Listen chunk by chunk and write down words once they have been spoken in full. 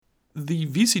The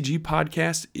VCG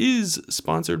podcast is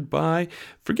sponsored by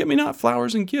Forget Me Not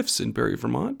Flowers and Gifts in Barrie,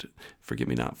 Vermont. Forget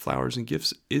Me Not Flowers and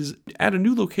Gifts is at a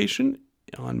new location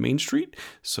on Main Street,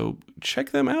 so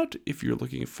check them out if you're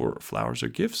looking for flowers or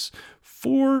gifts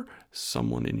for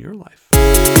someone in your life.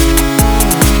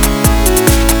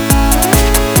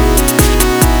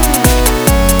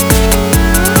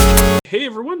 Hey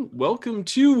everyone, welcome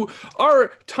to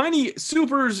our Tiny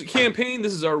Supers campaign.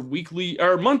 This is our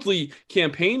monthly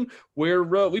campaign where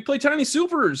we play Tiny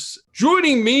Supers.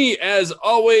 Joining me, as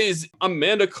always,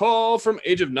 Amanda Call from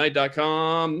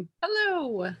ageofnight.com.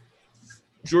 Hello.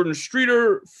 Jordan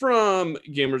Streeter from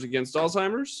Gamers Against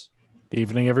Alzheimer's.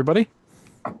 Evening, everybody.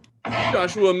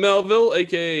 Joshua Melville,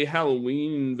 aka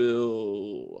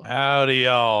Halloweenville. Howdy,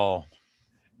 y'all.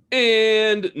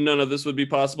 And none of this would be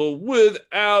possible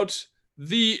without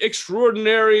the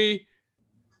extraordinary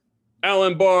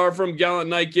Alan Barr from Gallant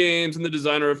Night Games and the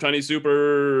designer of Tiny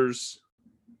Supers.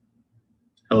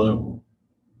 Hello.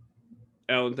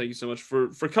 Alan, thank you so much for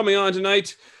coming on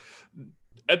tonight.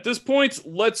 At this point,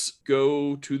 let's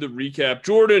go to the recap.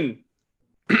 Jordan.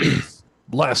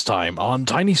 Last time on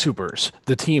Tiny Supers,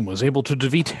 the team was able to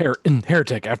defeat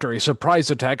Hierarch after a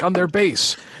surprise attack on their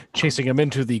base. Chasing him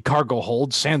into the cargo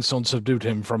hold, Sandstone subdued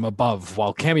him from above,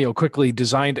 while Cameo quickly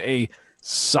designed a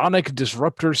sonic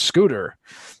disruptor scooter.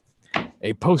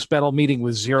 A post-battle meeting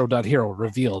with Hero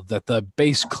revealed that the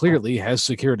base clearly has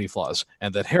security flaws,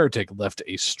 and that Hierarch left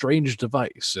a strange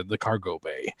device in the cargo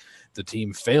bay. The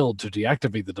team failed to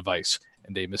deactivate the device,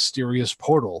 and a mysterious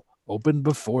portal opened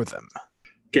before them.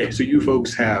 Okay, so you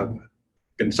folks have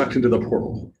been sucked into the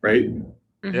portal, right?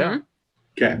 Mm-hmm. Yeah.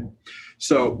 Okay,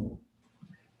 so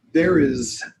there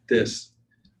is this,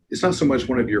 it's not so much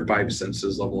one of your five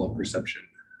senses level of perception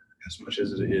as much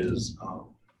as it is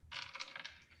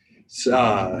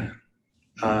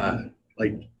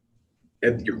like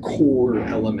at your core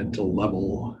elemental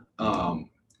level,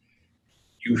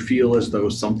 you feel as though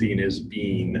something is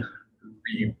being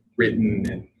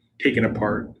rewritten and taken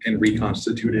apart and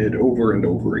reconstituted over and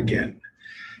over again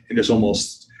in this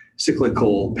almost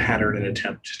cyclical pattern and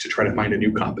attempt to try to find a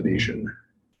new combination.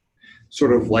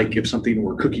 Sort of like if something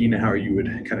were cooking, how you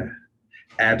would kind of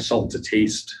add salt to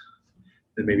taste,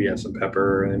 then maybe add some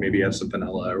pepper, and then maybe add some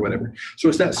vanilla or whatever. So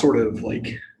it's that sort of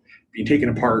like being taken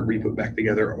apart, re-put back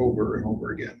together over and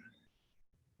over again.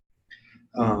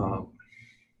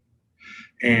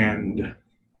 And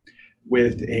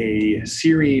with a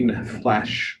searing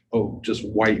flash of just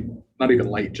white, not even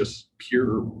light, just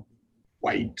pure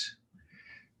white,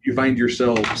 you find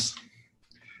yourselves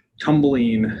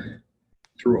tumbling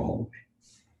through a hallway.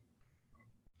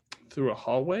 Through a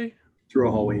hallway? Through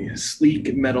a hallway.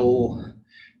 Sleek metal,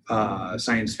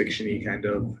 science fiction-y kind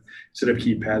of. Instead of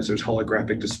keypads, there's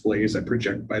holographic displays that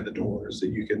project by the doors that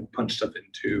you can punch stuff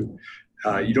into.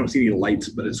 You don't see any lights,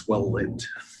 but it's well lit.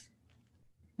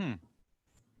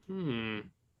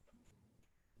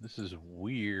 This is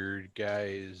weird,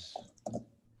 guys.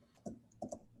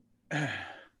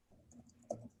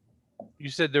 You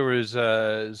said there was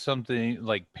something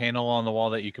like panel on the wall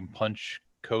that you can punch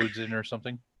codes in or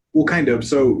something? Well, kind of.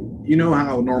 So you know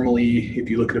how normally if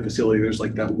you look at a facility, there's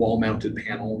like that wall-mounted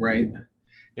panel, right?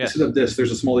 Yes. Instead of this,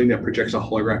 there's a small thing that projects a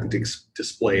holographic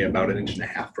display about 1.5 inches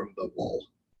from the wall.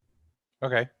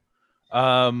 Okay.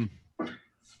 I'm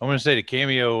going to say to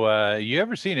Cameo, you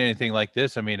ever seen anything like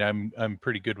this? I mean, I'm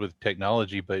pretty good with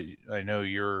technology, but I know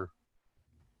you're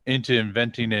into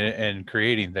inventing and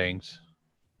creating things.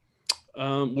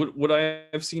 Would I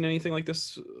have seen anything like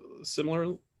this similar?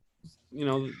 You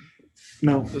know,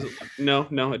 No.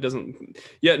 No, it doesn't.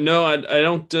 Yeah, no, I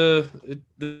don't.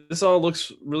 This all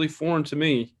looks really foreign to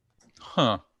me.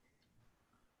 Huh.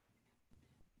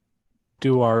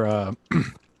 Do our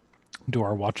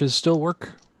watches still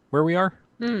work where we are?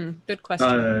 Good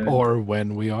question. Or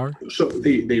when we are? So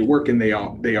they work and they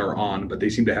are on, but they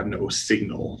seem to have no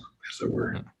signal, as it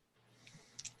were.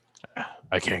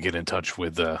 I can't get in touch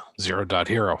with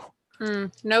Hero.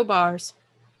 No bars.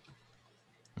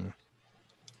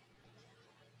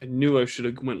 I knew I should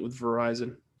have went with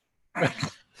Verizon.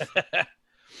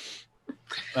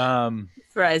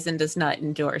 Verizon does not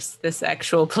endorse this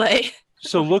actual play.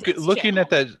 So looking at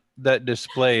that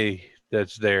display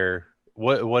that's there,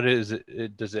 what is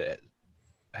it? Does it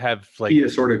have like Be a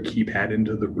sort of keypad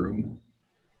into the room?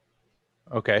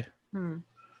 Okay.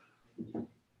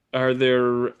 Are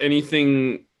there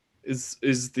anything?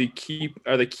 Is the key?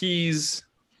 Are the keys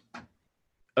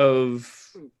of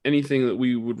anything that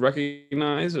we would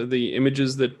recognize? Are the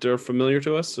images that are familiar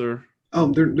to us, or?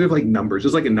 Oh, they're like numbers.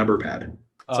 It's like a number pad.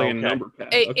 It's like a number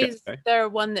pad. Is there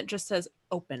one that just says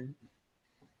open?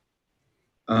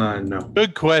 No.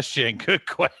 Good question. Good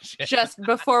question. Just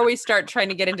before we start trying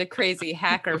to get into crazy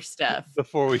hacker stuff.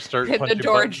 Before we start The punching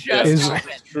door buttons. just Is-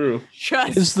 opened. True.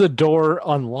 Just Is the door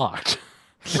unlocked?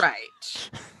 right.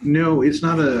 No, it's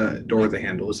not a door with a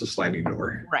handle. It's a sliding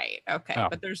door. Right. Okay. Oh.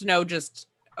 But there's no just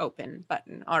open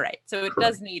button. All right. So it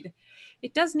Correct.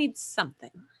 does need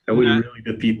something. That would Yeah. really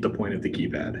defeat the point of the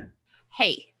keypad.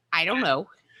 Hey, I don't know.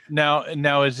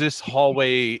 Now, is this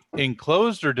hallway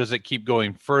enclosed or does it keep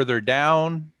going further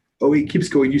down? Oh, it keeps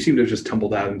going. You seem to have just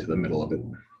tumbled out into the middle of it.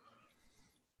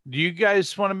 Do you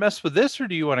guys want to mess with this or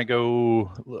do you want to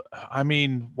go? I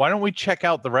mean, why don't we check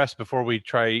out the rest before we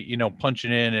try,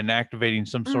 punching in and activating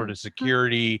some sort of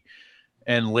security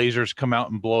and lasers come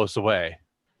out and blow us away?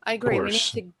 I agree. We need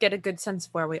course. to get a good sense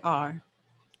of where we are.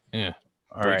 Yeah.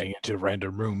 All Breaking right. into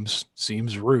random rooms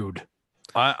seems rude.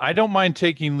 I don't mind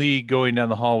taking lead going down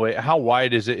the hallway. How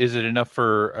wide is it? Is it enough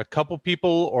for a couple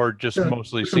people or just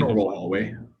mostly It's a single? normal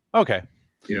hallway. Okay.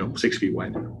 6 feet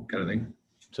wide kind of thing.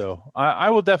 So I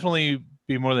will definitely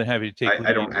be more than happy to take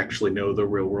I don't actually know the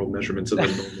real world measurements of a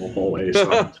normal hallway,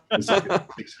 so it's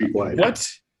 6 feet wide. What?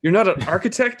 You're not an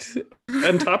architect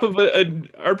on top of an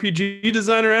RPG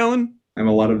designer, Alan? I'm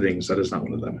a lot of things. That is not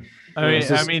one of them. I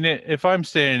mean, if I'm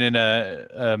standing in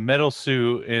a metal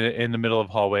suit in the middle of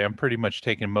hallway, I'm pretty much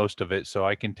taking most of it, so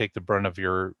I can take the brunt of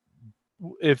your.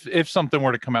 If something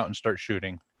were to come out and start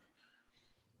shooting,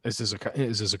 Is this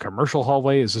a commercial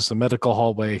hallway? Is this a medical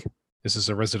hallway? Is this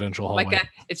a residential hallway?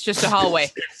 It's just a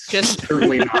hallway. Just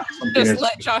Certainly not something just that's-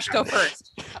 let Josh go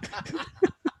first.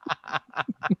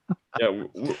 Yeah,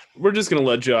 we're just gonna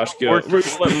let Josh go. We're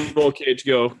gonna let Roll Cage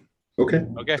go. Okay.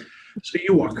 okay. So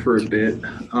you walk for a bit,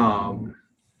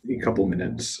 a couple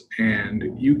minutes,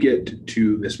 and you get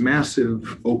to this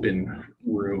massive open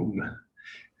room.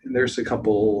 And there's a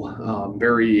couple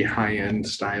very high-end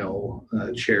style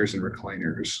chairs and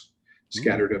recliners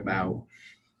scattered about,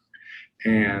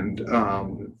 and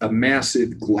a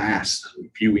massive glass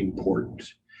viewing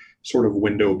port, sort of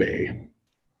window bay,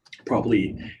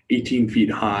 probably 18 feet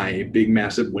high, big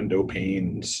massive window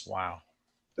panes. Wow.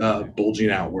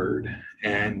 Bulging outward,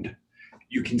 and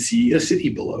you can see a city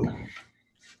below.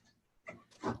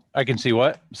 I can see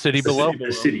what city below.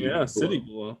 A city Yeah, below. city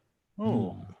below.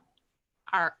 Oh,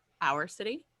 Our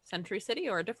city, Century City,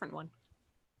 or a different one?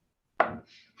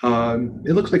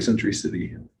 It looks like Century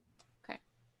City.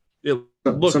 It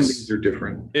Some looks. things are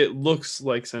different. It looks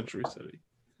like Century City.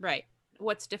 Right.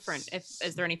 What's different?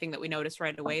 Is there anything that we notice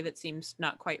right away that seems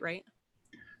not quite right?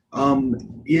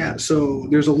 Yeah, so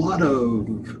there's a lot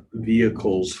of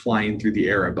vehicles flying through the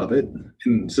air above it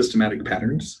in systematic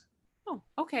patterns. Oh,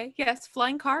 okay. Yes,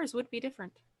 flying cars would be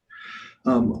different.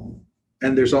 And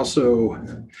there's also,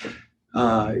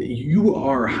 you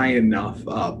are high enough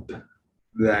up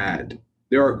that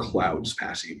there are clouds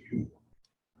passing you.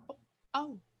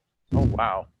 Oh, oh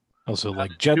wow. Also,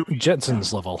 like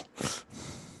Jetsons level.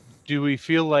 Do we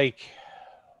feel like?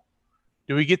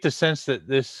 Do we get the sense that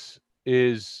this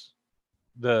is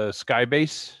the sky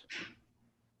base?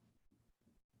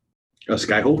 A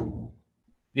skyhole?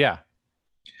 Yeah.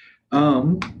 I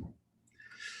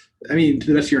mean, to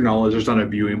the best of your knowledge, there's not a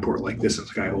viewing port like this in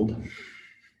Skyhold.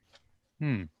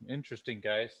 Interesting,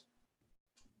 guys.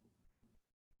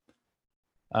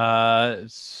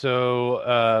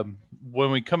 So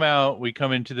when we come out, we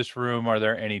come into this room. Are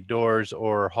there any doors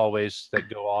or hallways that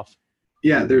go off?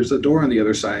 Yeah, there's a door on the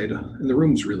other side, and the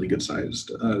room's really good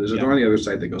sized. There's a Yeah. door on the other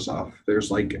side that goes off.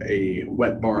 There's like a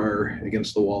wet bar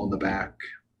against the wall in the back.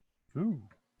 Ooh.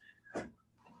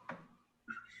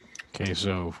 Okay,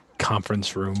 so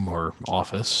conference room or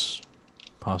office,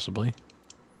 possibly.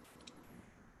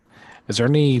 Is there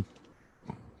any,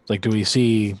 like, do we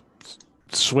see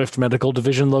Swift Medical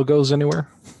Division logos anywhere?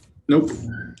 Nope.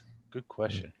 Good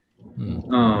question.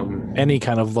 Any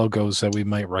kind of logos that we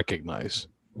might recognize?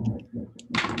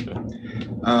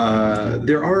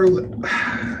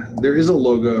 There is a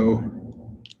logo,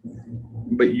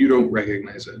 but you don't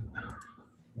recognize it.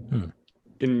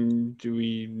 Do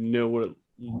we know what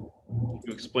you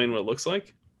explain what it looks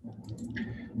like?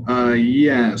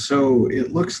 Yeah, so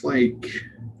it looks like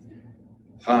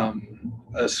a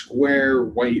square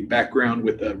white background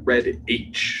with a red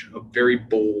H, a very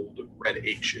bold red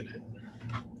H in it.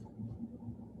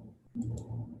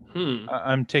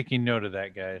 I'm taking note of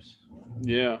that, guys.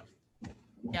 Yeah.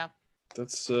 Yeah.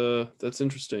 That's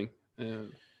interesting.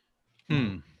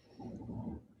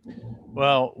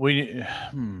 Well, we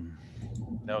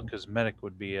no, because medic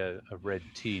would be a red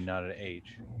T, not an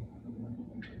H.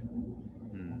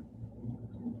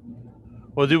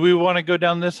 Well, do we want to go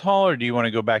down this hall, or do you want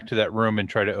to go back to that room and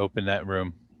try to open that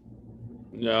room?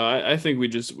 No, I think we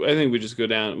just go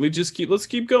down. Let's keep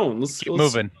going. Keep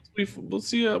moving. Let's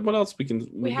see what else we can.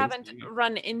 We can haven't see.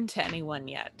 run into anyone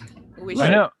yet. We Right. I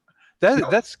should. know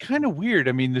that's kind of weird.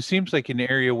 I mean, this seems like an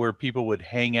area where people would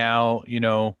hang out,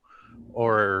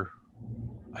 or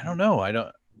I don't know.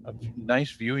 A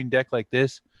nice viewing deck like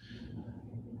this.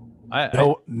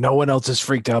 No one else is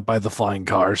freaked out by the flying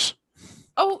cars.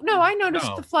 Oh, no, I noticed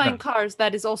No, the flying no. cars.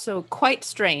 That is also quite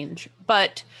strange,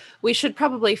 but we should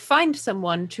probably find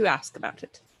someone to ask about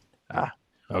it.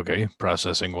 Okay,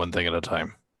 processing one thing at a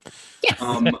time. Yes. A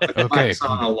Okay.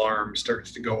 klaxon alarm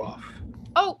starts to go off.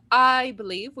 Oh, I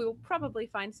believe we will probably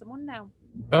find someone now.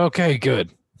 Okay,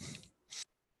 good.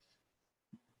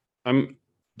 I'm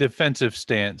Defensive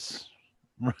stance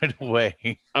right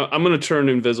away. I'm gonna turn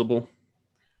invisible.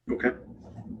 Okay.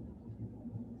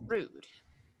 Rude.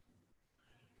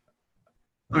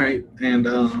 All right, and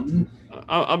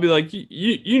I'll be like,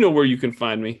 you know where you can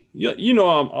find me. You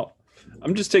know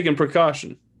I'm just taking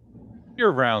precaution.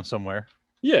 You're around somewhere.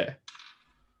 Yeah.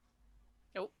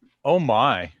 Oh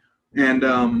my.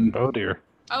 Oh dear.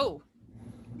 Oh,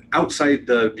 outside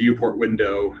the viewport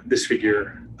window, this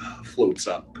figure floats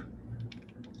up.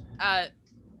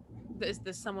 is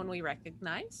this someone we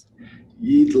recognize?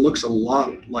 He looks a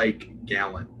lot like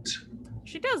Gallant,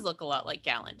 She does look a lot like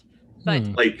Gallant, but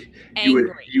like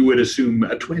angry. you would assume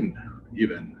a twin,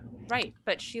 even. Right,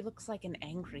 but she looks like an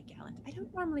angry Gallant. I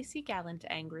don't normally see Gallant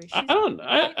angry. I don't.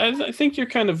 I think you're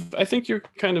kind of. I think you're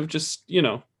kind of just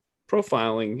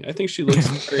profiling. I think she looks.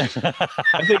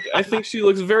 I think she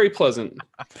looks very pleasant.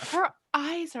 Her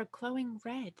eyes are glowing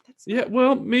red. That's Yeah. not-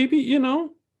 Well, maybe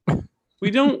we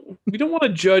don't want to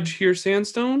judge here,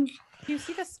 Sandstone. Do you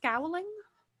see the scowling?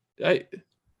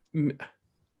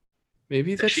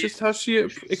 Maybe that's just how she.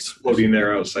 Floating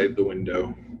there outside the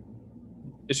window.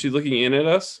 Is she looking in at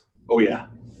us? Oh yeah.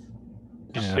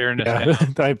 Just staring us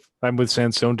down. I'm with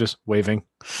Sandstone, just waving.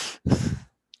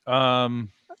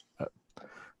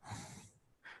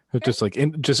 Just like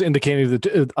just indicating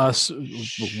that us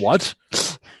what?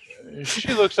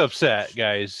 She looks upset,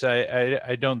 guys.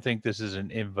 I don't think this is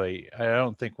an invite. I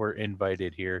don't think we're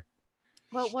invited here.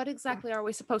 Well, what exactly are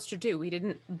we supposed to do? We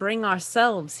didn't bring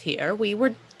ourselves here. We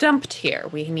were dumped here.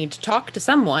 We need to talk to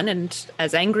someone, and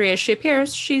as angry as she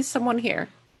appears, she's someone here.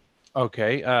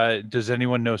 Okay. Does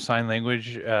anyone know sign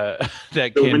language? That The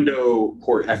can. window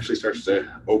port actually starts to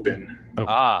open.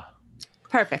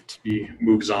 Perfect. She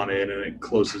moves on in and it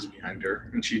closes behind her,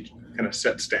 and she kind of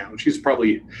sets down. She's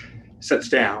probably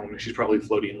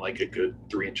floating like a good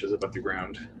 3 inches above the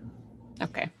ground.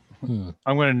 Okay. I'm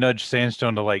going to nudge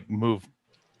Sandstone to like move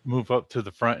up to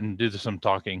the front and do some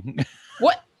talking.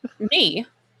 What? Me?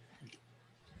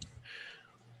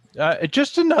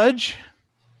 Just a nudge.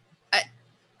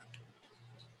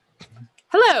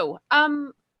 Hello.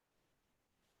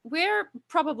 We're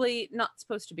probably not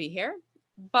supposed to be here,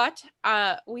 but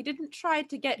we didn't try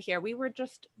to get here. We were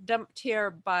just dumped here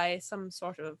by some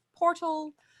sort of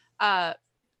portal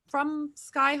from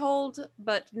Skyhold,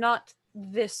 but not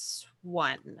this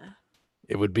one.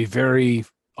 It would be very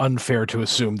unfair to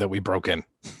assume that we broke in.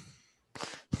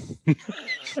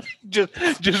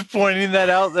 just pointing that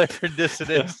out there for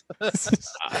dissonance.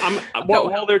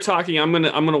 While they're talking, I'm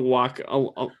gonna walk. I'm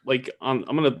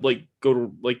gonna go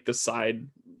to the side,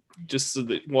 just so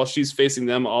that while she's facing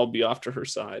them, I'll be off to her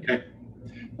side. Okay.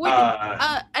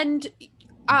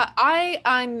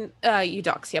 I'm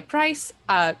Eudoxia Price,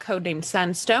 codenamed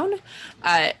Sandstone,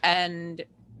 and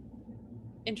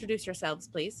introduce yourselves,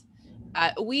 please.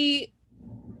 We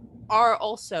are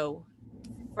also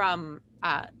from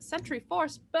Sentry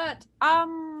Force, but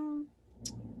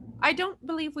I don't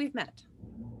believe we've met.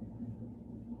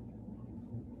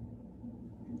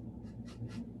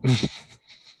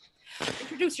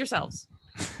 Introduce yourselves.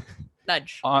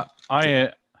 Nudge. I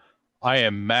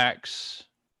am Max,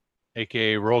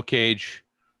 aka Roll Cage,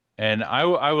 and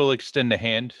I will extend a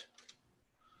hand.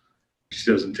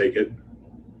 She doesn't take it.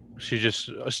 She just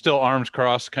still arms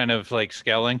crossed, kind of like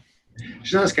scowling.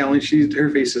 She's not scowling. Her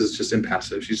face is just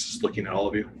impassive. She's just looking at all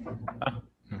of you.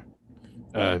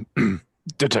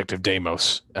 Detective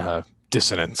Deimos,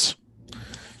 dissonance.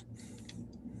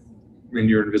 And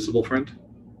your invisible friend?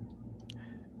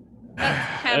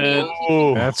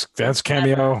 Cameo. That's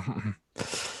cameo.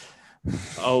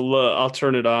 I'll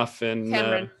turn it off and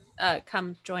Cameron,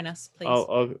 come join us,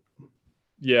 please.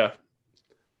 Yeah.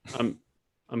 I'm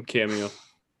cameo.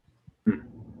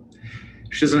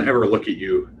 She doesn't ever look at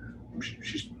you.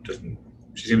 She doesn't.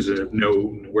 She seems to know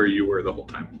where you were the whole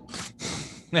time.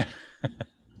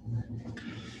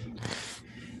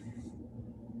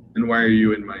 And why are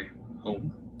you in my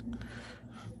home?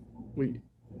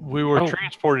 We were Oh.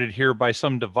 transported here by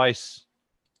some device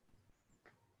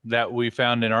that we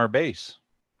found in our base.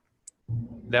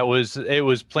 It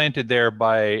was planted there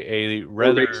by a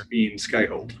rather Rather being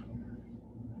Skyhold.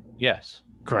 yes.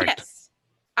 Correct. Yes.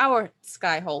 Our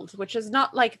Skyhold, which is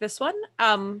not like this one.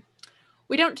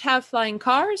 We don't have flying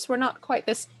cars. We're not quite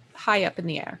this high up in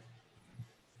the air.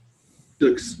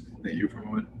 Looks at you for a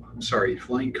moment. I'm sorry,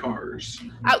 flying cars.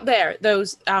 Out there,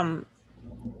 those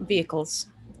vehicles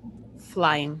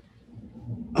flying.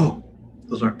 Oh,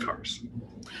 those aren't cars.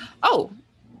 Oh,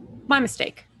 my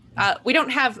mistake. We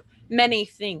don't have many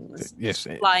things Yes.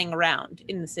 flying around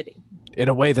in the city. In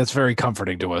a way that's very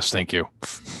comforting to us. Thank you.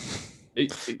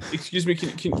 Excuse me,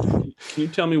 can you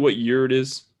tell me what year it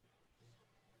is?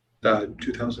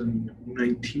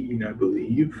 2019, I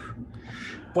believe.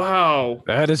 Wow.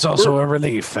 That is also a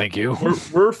relief. Thank you.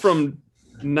 We're from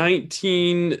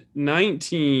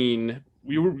 1919.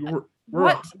 We're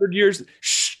What? 100 years.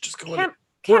 Shh, just go. Cam-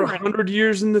 We're Cameron. 100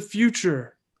 years in the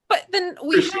future. But then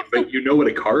Seriously, but you know what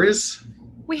a car is?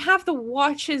 we have the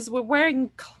watches. We're wearing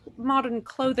modern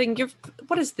clothing.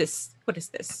 What is this? What is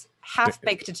this?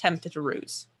 Half-baked attempt at a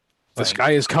ruse. The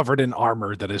sky is covered in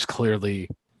armor that is clearly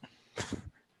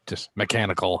just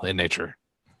mechanical in nature.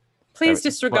 Please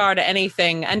disregard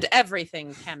anything and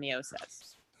everything Cameo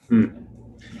says.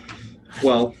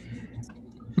 Well,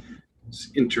 it's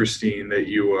interesting that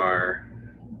you are.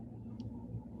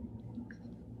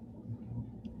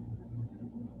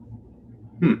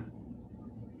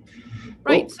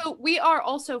 Right. Well, So we are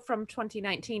also from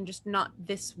 2019, just not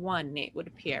this one. It would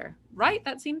appear, right?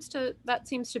 That seems to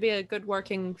be a good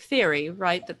working theory,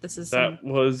 right? That this is That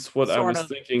was what I sort was of-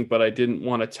 thinking, but I didn't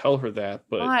want to tell her that.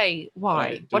 But why?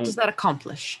 I What does don't- that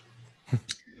accomplish?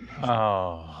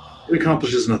 Oh. it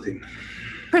accomplishes nothing.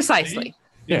 Precisely.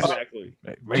 Yes. exactly.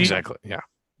 Exactly. Yeah.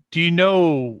 Do you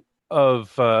know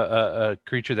of a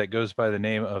creature that goes by the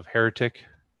name of Heretic?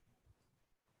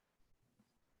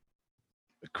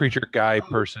 A creature, guy,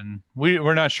 person.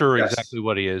 We're not sure Yes. exactly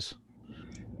what he is.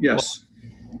 Yes.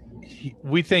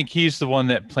 We think he's the one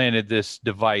that planted this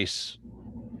device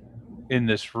in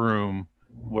this room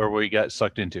where we got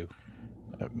sucked into.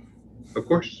 Of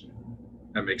course.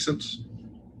 That makes sense.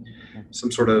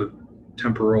 Some sort of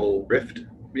temporal rift,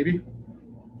 maybe?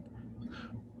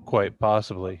 Quite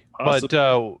possibly.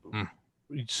 Possibly.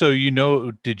 But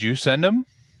so did you send him?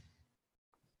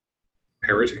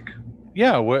 Heretic.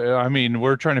 Yeah,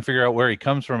 we're trying to figure out where he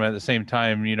comes from at the same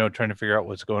time, trying to figure out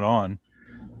what's going on.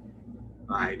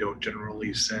 I don't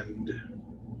generally send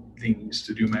things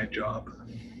to do my job.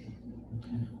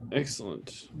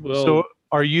 Excellent. Well, So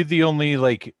are you the only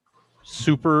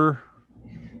super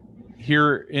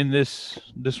here in this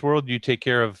world? You take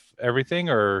care of everything,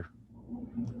 or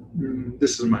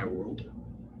This is my world.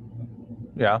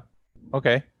 yeah?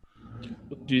 Okay.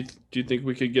 do you think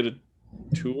we could get a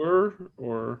tour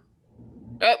or?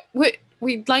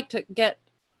 We'd like to get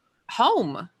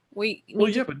home. We need Well,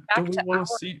 yeah, to but get back don't we to want our-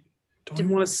 to see? Don't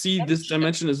we want to see this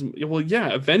dimension as well? Yeah,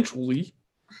 eventually.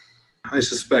 I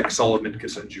suspect Solomon could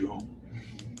send you home.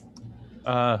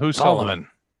 Who's Solomon? Solomon.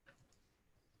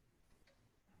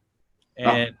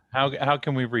 And how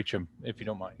can we reach him, if you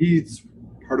don't mind? He's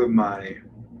part of my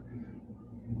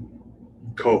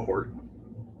cohort.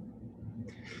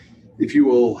 If you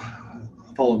will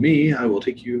follow me, I will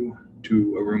take you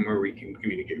to a room where we can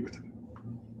communicate with him.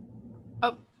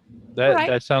 That Alright.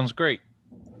 that sounds great.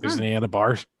 Isn't he at a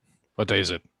bar? What day is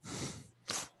it?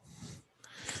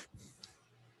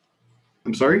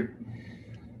 I'm sorry?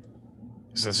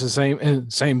 Is this the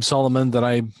same Solomon that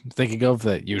I'm thinking of?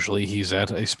 That usually he's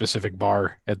at a specific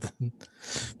bar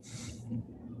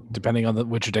depending on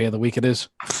which day of the week it is.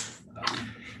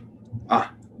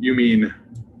 You mean,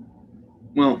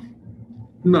 well,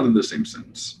 not in the same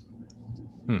sense.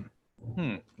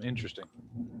 Interesting.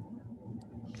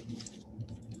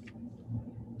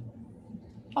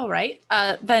 All right.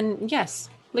 Then yes,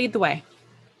 lead the way.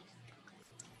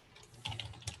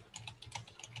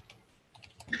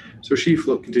 So she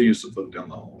continues to float down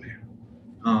the hallway,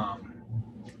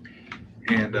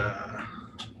 and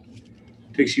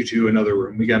takes you to another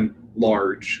room. Again,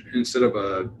 large. Instead of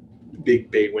a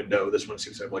big bay window, this one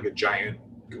seems to have like a giant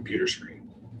computer screen.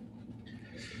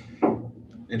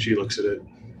 And she looks at it,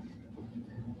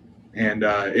 and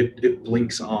it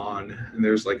blinks on, and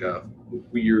there's like a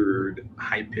weird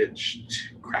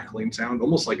high-pitched crackling sound,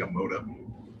 almost like a modem.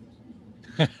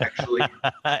 Actually,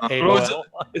 AOL.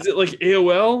 Is it like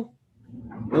AOL?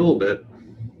 a little bit.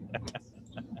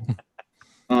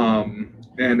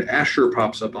 And Asher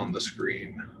pops up on the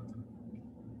screen.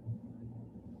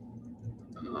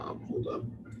 Hold up.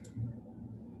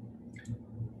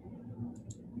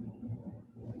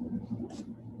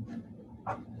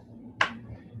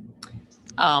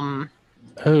 Oh.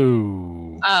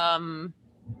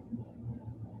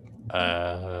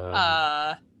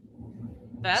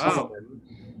 That's Wow.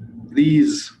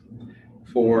 These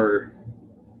for,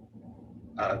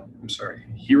 I'm sorry,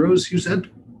 heroes, you said?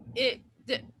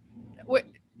 we're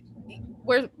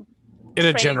In a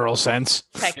training general sense.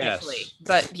 technically, Yes.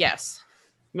 but yes.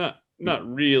 Not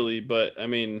really, but I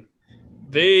mean,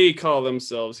 they call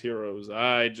themselves heroes.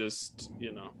 I just,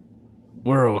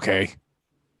 We're okay.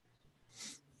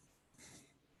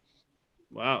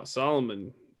 wow,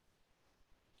 Solomon.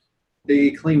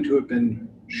 They claim to have been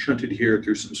shunted here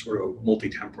through some sort of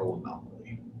multi-temporal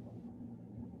anomaly.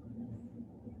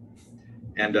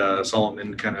 And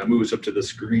Solomon kind of moves up to the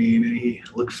screen and he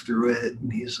looks through it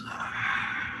and he's,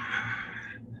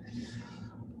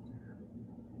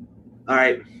 all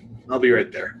right, I'll be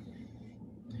right there.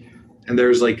 And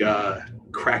there's like a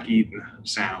cracking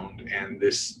sound and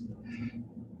this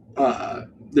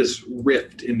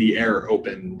rift in the air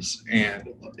opens and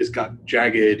it's got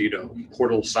jagged,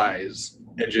 portal size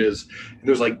edges. And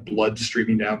there's like blood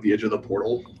streaming down the edge of the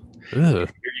portal. Ugh.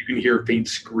 You can hear faint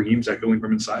screams echoing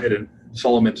from inside, and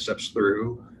Solomon steps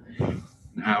through and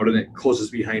out, and it closes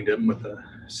behind him with a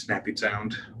snapping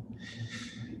sound.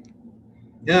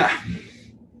 Yeah.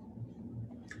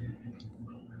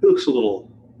 He looks a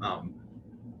little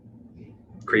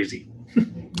crazy.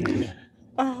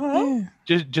 Uh-huh.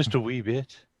 Just a wee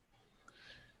bit.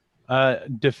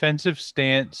 Defensive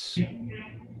stance.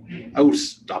 Oh,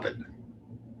 stop it.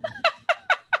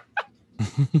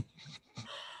 If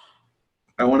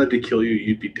I wanted to kill you,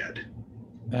 you'd be dead.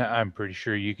 I'm pretty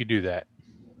sure you could do that.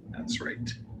 That's right.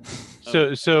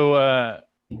 So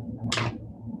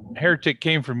Heretic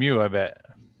came from you, I bet.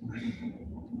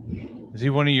 Is he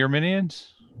one of your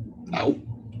minions? No.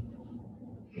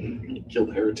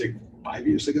 Killed Heretic 5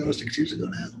 years ago, 6 years ago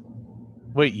now.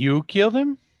 Wait, you killed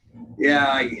him? Yeah,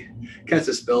 I cast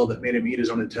a spell that made him eat his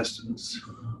own intestines.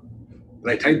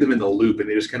 But I tied them in the loop and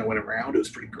they just kind of went around. It was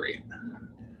pretty great.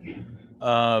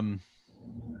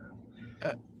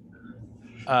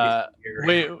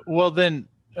 Wait, well then,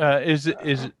 is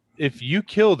if you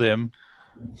killed him,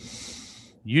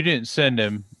 you didn't send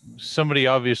him. Somebody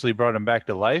obviously brought him back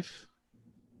to life.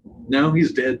 No,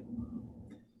 he's dead.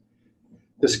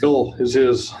 The skull is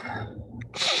his.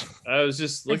 I was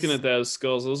just looking at those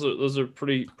skulls. Those are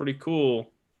pretty cool.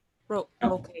 Roll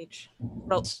cage.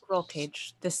 Roll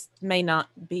cage. This may not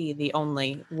be the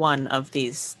only one of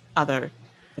these other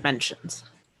dimensions.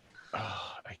 Oh,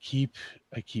 I keep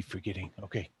forgetting.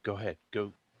 Okay, go ahead.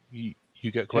 Go.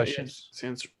 You got questions?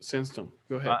 Sandstone.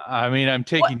 Go ahead. I mean, I'm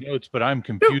taking notes, but I'm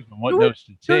confused on what notes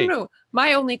to take. No.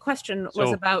 My only question was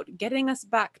So- about getting us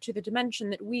back to the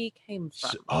dimension that we came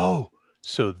from.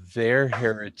 So their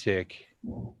heretic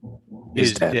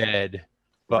is dead,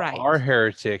 but Right. our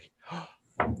heretic.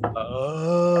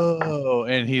 Oh,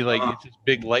 and he gets this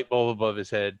big light bulb above his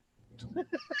head,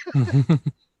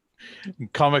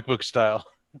 comic book style.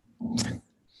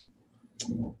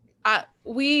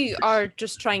 We are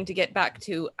just trying to get back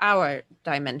to our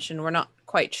dimension. We're not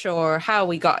quite sure how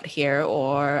we got here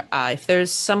or if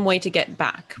there's some way to get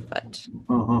back, but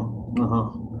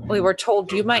we were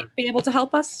told you might be able to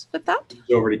help us with that.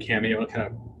 Goes over to Cameo and kind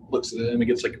of looks at him and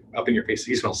gets up in your face.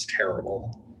 He smells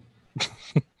terrible.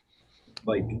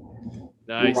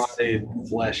 Nice. Rotted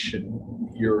flesh and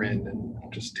urine and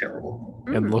just terrible.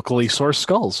 And locally sourced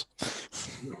skulls.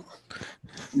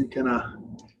 You kind of,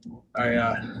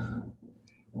 and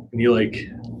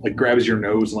he grabs your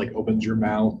nose and opens your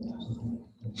mouth.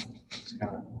 Just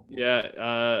kind of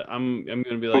Yeah, I'm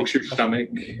gonna be like pokes your stomach.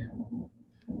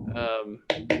 um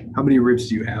How many ribs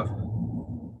do you have?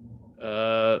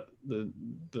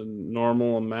 the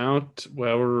normal amount.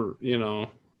 Well,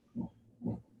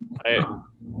 I'd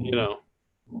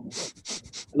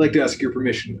like to ask your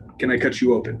permission. Can I cut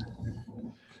you open?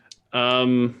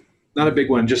 Not a big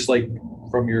one, just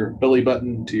from your belly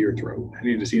button to your throat. I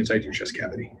need to see inside your chest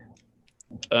cavity.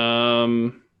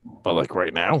 But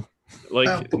right now.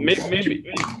 Maybe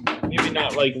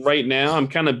not right now. I'm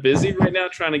kind of busy right now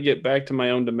trying to get back to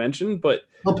my own dimension, but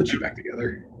I'll put you back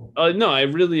together. no, I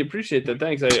really appreciate that.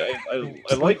 Thanks. I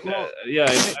like that. Yeah,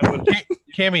 I would.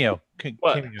 Cameo,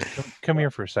 What? Cameo, come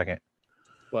here for a second.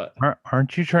 What?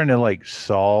 Aren't you trying to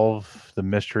solve the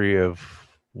mystery of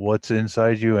what's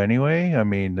inside you anyway? I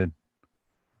mean,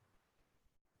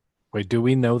 Wait, do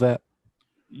we know that?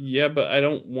 Yeah, but I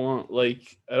don't want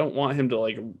him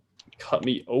to cut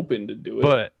me open to do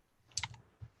it.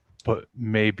 but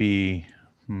maybe,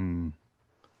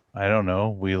 I don't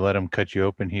know. We let him cut you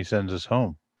open. He sends us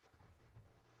home.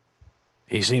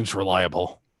 He seems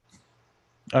reliable.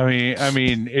 I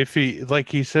mean, if he, like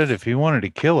he said, if he wanted to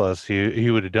kill us, he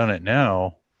would have done it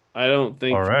now I don't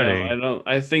think no, already. I don't.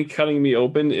 I think cutting me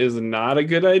open is not a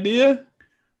good idea.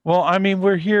 Well, I mean,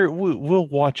 we're here. We'll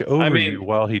watch over mean, you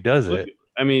while he does Look, it.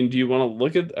 I mean, do you want to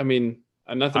look at? I mean,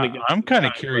 nothing against. I'm the kind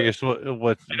of guy, curious what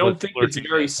but I don't think it's lurking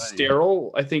very inside you.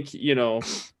 sterile. I think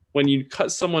when you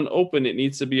cut someone open, it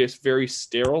needs to be a very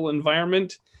sterile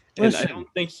environment. And Listen. I don't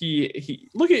think he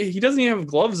look at he doesn't even have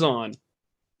gloves on.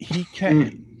 He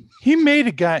can't. He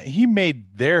made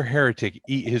their heretic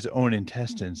eat his own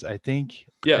intestines. I think.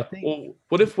 Yeah. Well,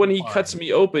 what if when he cuts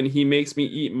me open, he makes me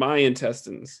eat my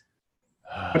intestines?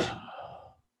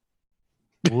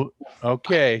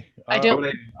 Okay. I don't.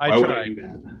 I tried.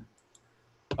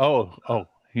 Oh.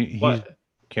 He's What?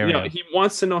 carrying. He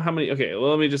wants to know how many. Okay,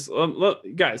 well, let me just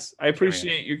guys. I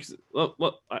appreciate you.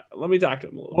 Let me talk to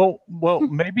him a little. Well,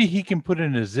 maybe he can put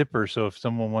in a zipper, so if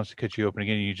someone wants to cut you open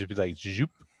again, you just be like,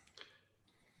 zoop.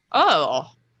 Oh.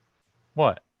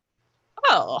 What?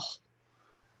 Oh.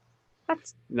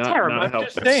 That's terrible. Not I'm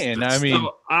just saying. I mean,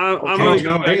 So, I'm Okay, gonna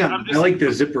no, hang on. I like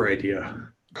the zipper idea.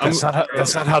 That's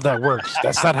not how that works.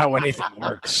 That's not how anything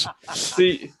works.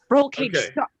 see. Roll cage,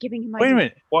 Okay. stop giving him wait a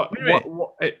minute. What? Wait a minute.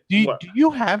 What? Do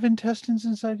you have intestines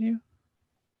inside you?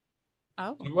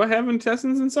 Oh, Do I have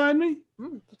intestines inside me?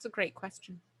 that's a great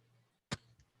question.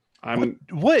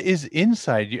 What is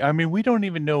inside you? I mean, we don't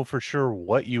even know for sure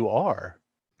what you are.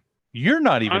 You're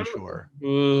not even sure.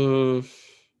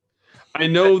 I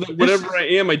know that whatever I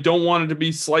am, I don't want it to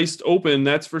be sliced open.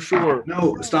 That's for sure.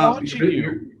 No, stop. watching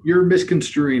you. You're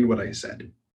misconstruing what I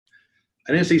said.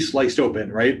 I didn't say sliced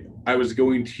open, right? I was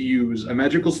going to use a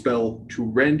magical spell to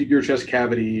rend your chest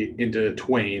cavity into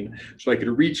twain so I could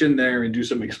reach in there and do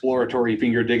some exploratory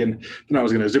finger digging. Then I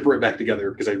was going to zipper it back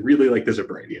together because I really like the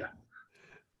zipper idea.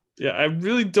 Yeah, I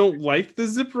really don't like the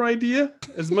zipper idea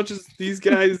as much as these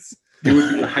guys. It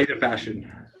would be the height of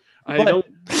fashion. I don't.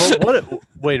 But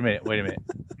wait a minute.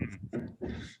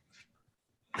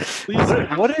 Please.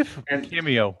 What if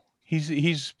Cameo?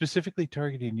 He's specifically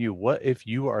targeting you. What if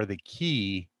you are the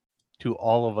key to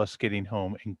all of us getting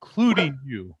home, including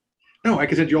you? No, I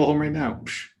can send you all home right now.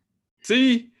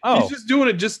 See, he's just doing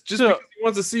it just because he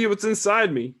wants to see what's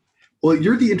inside me. Well,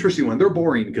 you're the interesting one. They're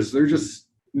boring because they're just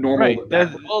normal. Right.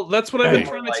 That's what I've been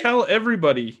trying to tell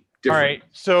everybody. Different. All right.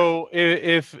 So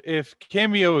if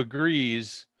Cameo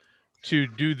agrees to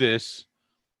do this,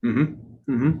 you'll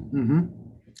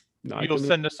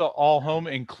send us all home,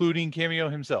 including Cameo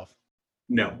himself.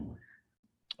 No.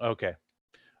 Okay.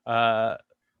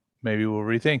 Maybe we'll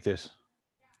rethink this.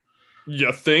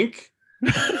 You think?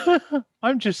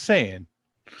 I'm just saying.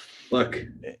 Look,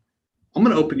 I'm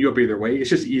going to open you up either way.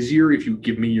 It's just easier if you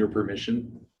give me your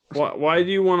permission. Why do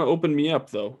you want to open me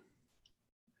up though?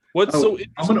 I'm going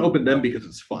to open them because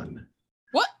it's fun.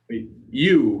 What?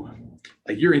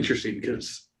 You're interesting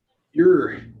because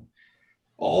you're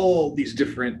all these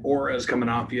different auras coming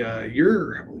off you.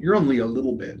 You're only a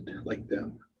little bit like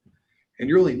them, and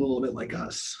you're only a little bit like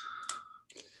us.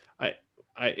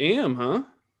 I am, huh?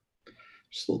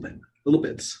 Just a little bit, little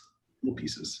bits, little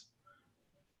pieces.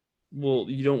 Well,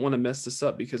 you don't want to mess this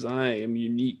up because I am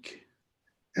unique.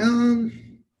 I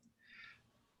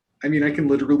mean, I can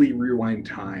literally rewind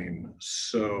time,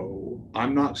 so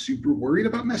I'm not super worried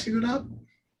about messing it up.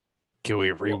 Can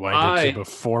we rewind it to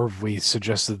before we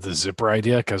suggested the zipper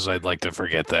idea? Because I'd like to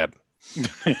forget that.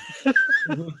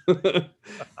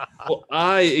 Well,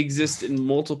 I exist in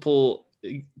multiple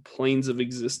planes of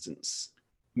existence.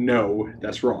 No,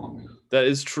 that's wrong. That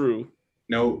is true.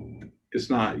 No, it's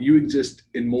not. You exist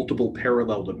in multiple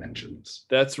parallel dimensions.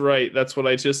 That's right. That's what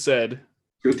I just said.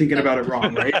 You're thinking about it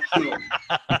wrong, right? So,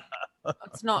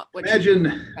 That's not what.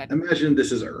 imagine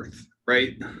this is Earth,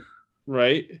 right?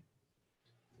 Right.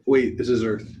 Wait, this is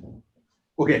Earth.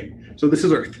 Okay, so this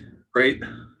is Earth, right?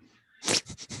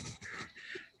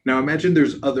 Now imagine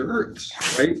there's other Earths,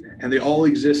 right? And they all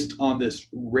exist on this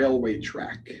railway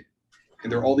track.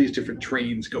 And there are all these different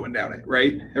trains going down it,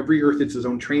 right? Every Earth is its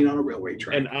own train on a railway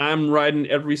track. And I'm riding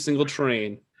every single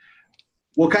train.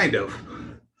 Well, kind of.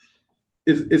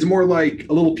 It's more like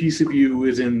a little piece of you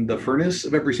is in the furnace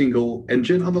of every single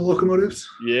engine on the locomotives.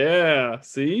 Yeah.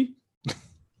 See?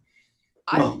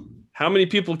 Well, how many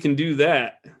people can do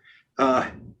that?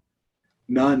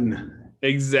 None.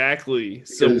 Exactly.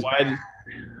 So why?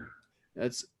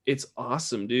 It's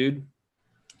awesome, dude.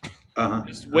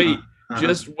 Just wait.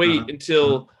 Just wait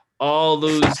until all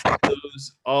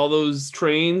those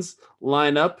trains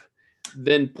line up.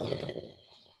 Then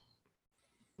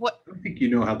What? I don't think you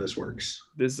know how this works.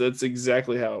 That's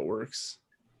exactly how it works.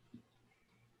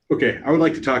 Okay, I would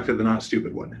like to talk to the not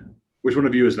stupid one. Which one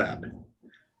of you is that?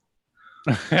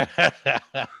 I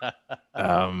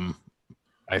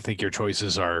think your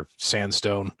choices are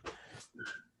sandstone,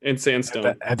 And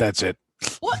sandstone. and that's it.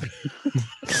 What?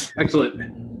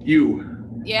 Excellent. You,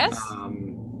 Yes?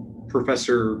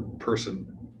 Professor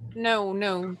Person.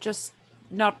 No, just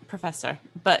not professor.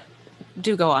 But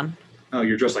do go on. Oh,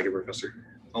 you're dressed like a professor.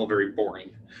 All very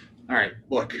boring. All right,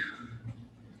 look.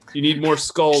 You need more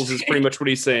skulls is pretty much what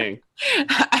he's saying.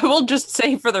 I will just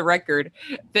say for the record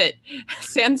that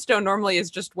Sandstone normally is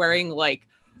just wearing like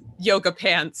yoga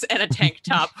pants and a tank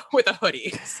top with a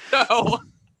hoodie. So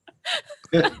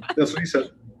Yeah, that's what he said.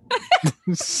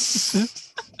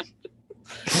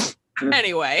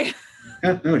 anyway.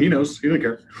 Yeah, no, he knows. He doesn't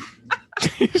care.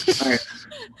 All right.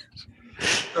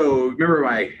 So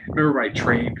remember my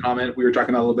train comment we were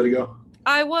talking about a little bit ago?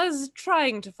 I was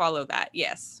trying to follow that,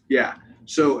 yes. Yeah.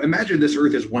 So imagine this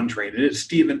Earth is one train and it's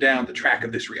steaming down the track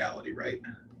of this reality, right?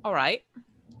 All right.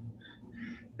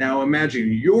 Now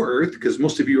imagine your Earth, because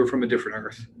most of you are from a different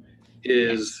Earth,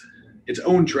 is its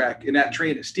own track, and that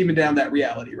train is steaming down that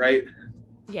reality, right?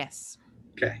 Yes.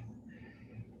 Okay.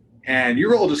 And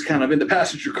you're all just kind of in the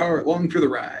passenger car along for the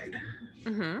ride.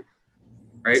 Mm-hmm.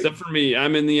 Right? Except for me,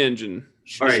 I'm in the engine.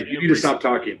 All right, you need to stop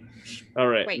talking. All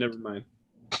right, Wait. never mind.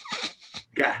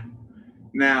 Okay.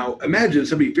 Now imagine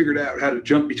somebody figured out how to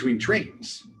jump between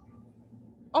trains.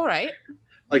 All right.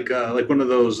 Like one of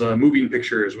those moving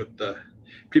pictures with the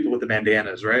people with the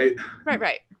bandanas, right?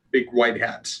 Right. Big white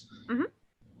hats. Mhm.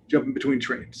 Jumping between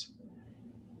trains.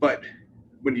 But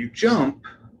when you jump,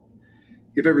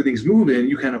 if everything's moving,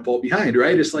 you kind of fall behind,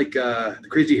 right? It's like the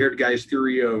crazy haired guy's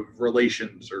theory of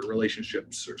relations or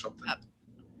relationships or something.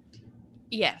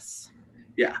 Yes.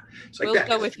 Yeah. It's like We'll that.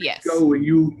 go with yes. Go and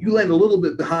you land a little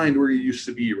bit behind where you used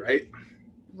to be, right?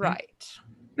 Right.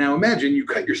 Now imagine you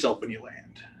cut yourself when you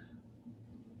land.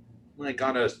 Like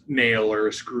on a nail or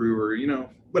a screw or,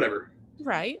 whatever.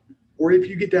 Right. Or if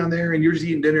you get down there and you're just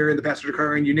eating dinner in the passenger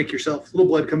car and you nick yourself, a little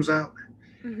blood comes out,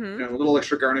 Mm-hmm. a little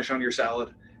extra garnish on your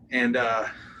salad. And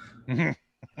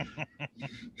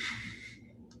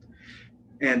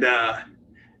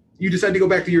you decide to go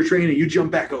back to your train and you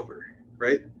jump back over,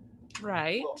 right?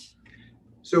 Right.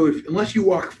 So unless you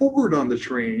walk forward on the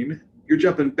train, you're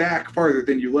jumping back farther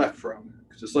than you left from,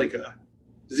 because it's like a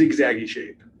zigzaggy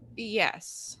shape.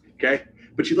 Yes. Okay?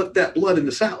 But you left that blood in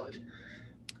the salad,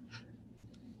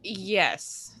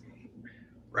 Yes.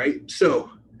 right?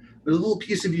 So there's a little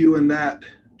piece of you in that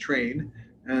train,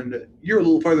 and you're a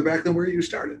little farther back than where you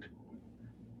started,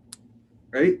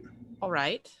 right? All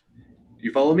right.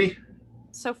 You follow me?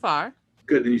 So far,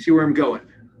 Good. Then you see where I'm going.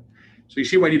 So you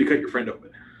see why I need to cut your friend open.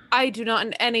 I do not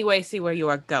in any way see where you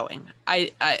are going.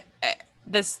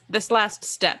 This last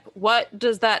step. What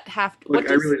does that have to? Look,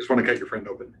 I really just want to cut your friend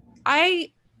open.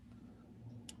 I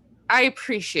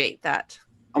appreciate that.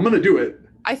 I'm going to do it.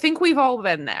 I think we've all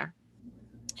been there.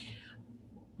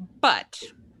 But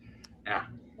Yeah.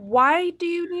 why do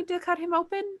you need to cut him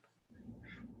open?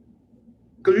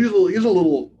 Because he's a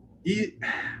little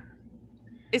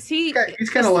Is he? he's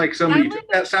kind of like somebody salad?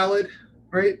 took that salad,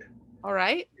 right? All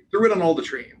right. Threw it on all the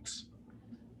trains.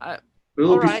 Uh, There's a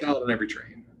little all piece right. of salad on every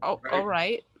train. Oh, Right. all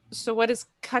right. So what is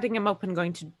cutting him open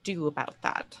going to do about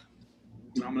that?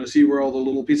 I'm going to see where all the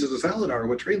little pieces of salad are,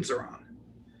 what trains they're on.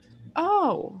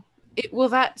 Oh, will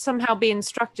that somehow be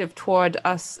instructive toward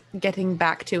us getting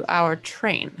back to our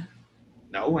train?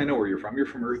 No, I know where you're from. You're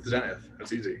from Earth Zenith.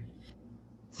 That's easy.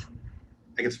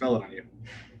 I can smell it on you.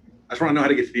 I just want to know how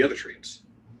to get to the other trains.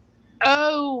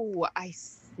 Oh, I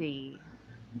see.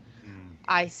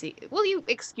 I see. Will you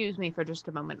excuse me for just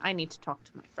a moment? I need to talk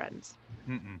to my friends.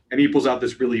 Mm-mm. And he pulls out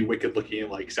this really wicked looking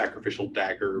like sacrificial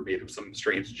dagger made of some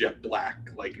strange jet black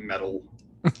like metal.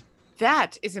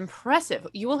 That is impressive.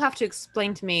 You will have to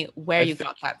explain to me where I you think-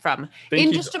 got that from. think In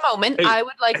he- just a moment, Hey, I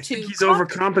would like I to think he's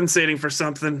overcompensating for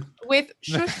something.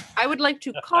 I would like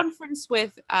to conference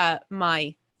with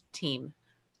my team.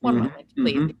 One Mhm, moment,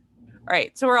 please. mhm. All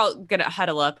right, so we're all gonna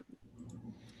huddle up.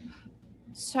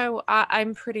 So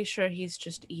I'm pretty sure he's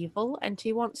just evil, and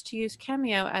he wants to use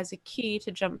Cameo as a key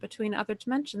to jump between other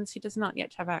dimensions he does not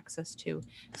yet have access to.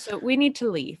 So we need to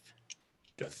leave.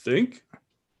 You think?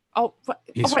 Oh, all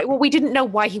right. Well, we didn't know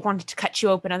why he wanted to cut you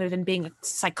open, other than being a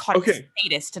psychotic Okay.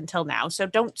 sadist until now. So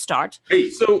don't start. Hey,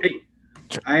 So- hey,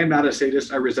 I am not a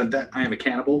sadist. I resent that. I am a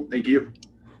cannibal. Thank you.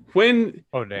 When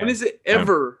Oh, damn. when is it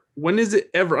ever? When is it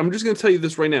ever? I'm just going to tell you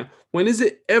this right now. When is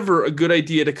it ever a good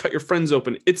idea to cut your friends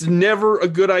open? It's never a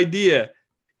good idea.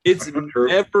 It's That's not true.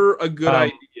 never a good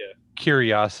idea.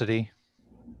 Curiosity.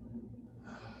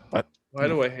 Why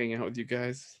do I hang out with you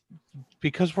guys?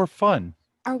 Because we're fun.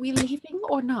 Are we leaving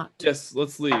or not? Yes,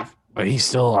 let's leave. But he's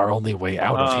still our only way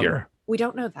out of here. We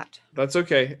don't know that. That's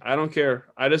okay. I don't care.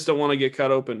 I just don't want to get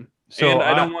cut open. So and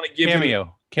I don't want to give him...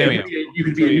 Cameo. You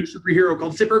could be a new superhero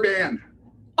called Zipperman.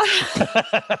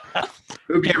 It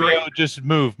would be great. Cameo, just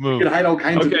move. You could hide all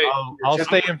kinds of. Okay. I'll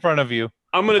stay in front of you.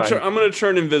 I'm gonna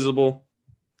turn invisible.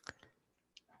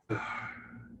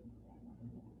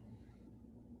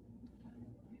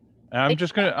 I'm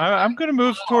gonna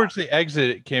move towards the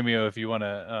exit, Cameo. If you want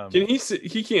to. Can he see?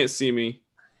 He can't see me.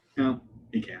 No,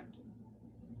 he can't.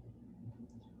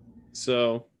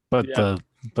 So. But yeah.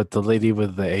 the lady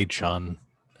with the H on.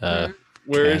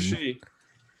 Where is she?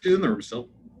 She's in the room still.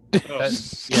 Oh.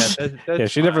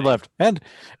 That's she never fine. left. And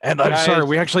I'm Guys- sorry,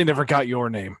 we actually never got your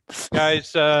name.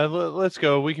 Guys, let's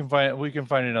go. We can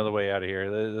find another way out of here.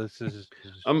 This is.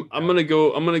 I'm gonna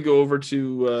go over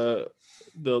to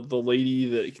the lady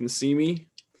that can see me,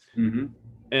 Mm-hmm.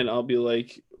 and I'll be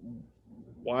like,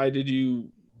 "Why did you?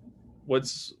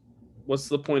 What's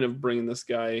the point of bringing this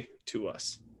guy to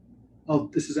us?" Oh,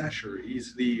 this is Asher.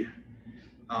 He's the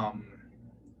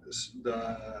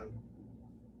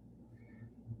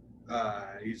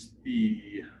he's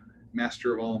the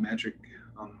master of all magic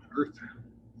on Earth.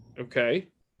 Okay.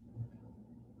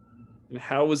 And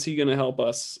how is he going to help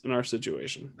us in our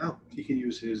situation? Oh, he can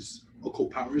use his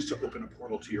occult powers to open a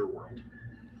portal to your world.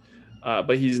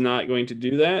 But he's not going to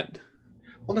do that.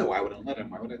 Well, no, why would I let him?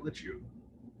 Why would I let you?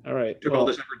 All right. Took all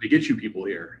this effort to get you people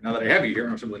here. Now that I have you here,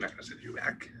 I'm simply not going to send you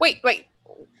back. Wait.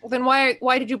 Well, then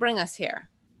why did you bring us here?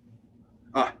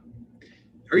 Are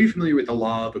you familiar with the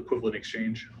law of equivalent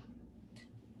exchange?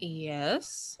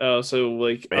 Yes. Oh, so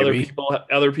like Maybe.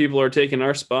 other people are taking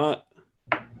our spot.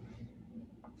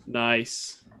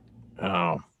 Nice.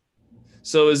 Oh.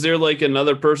 So is there like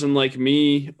another person like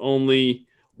me, only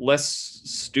less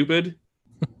stupid?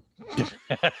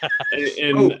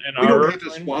 in We our don't have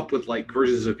to swap with like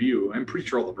versions of you. I'm pretty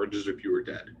sure all the versions of you are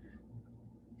dead.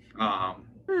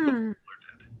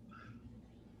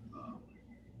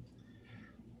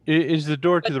 Is the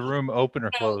door to the room open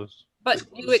or closed? But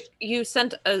you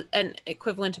sent an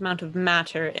equivalent amount of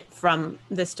matter from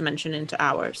this dimension into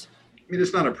ours. I mean,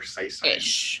 it's not a precise science.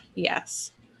 Ish.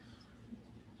 Yes.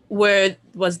 Where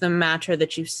was the matter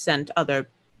that you sent other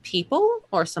people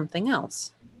or something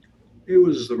else? It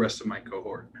was the rest of my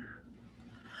cohort.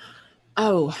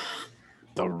 Oh,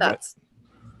 that's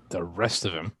The rest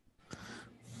of him.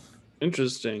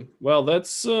 Interesting. Well,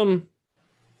 that's her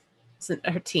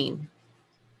team.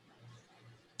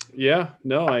 yeah.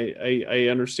 No, I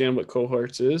understand what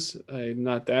cohorts is. I'm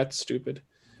not that stupid.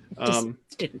 Just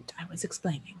didn't. I was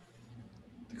explaining.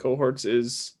 Cohorts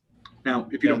is Now,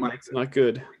 if you don't mind, it's not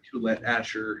good. to let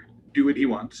Asher do what he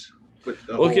wants with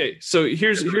the Okay, so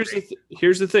here's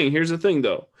the thing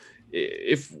though.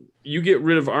 If you get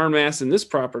rid of our mass in this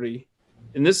property,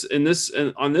 on this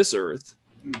Earth,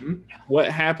 Mm-hmm. what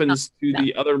happens to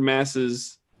the other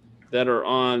masses that are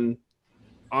on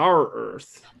our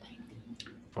Earth?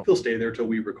 He'll stay there till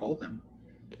we recall them.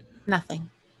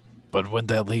 Nothing. But wouldn't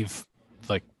that leave,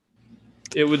 like,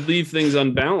 It would leave things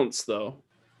unbalanced, though.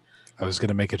 I was going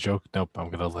to make a joke. Nope, I'm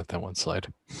going to let that one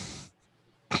slide.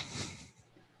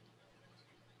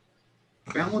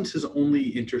 Balance is only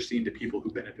interesting to people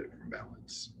who benefit from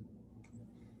balance.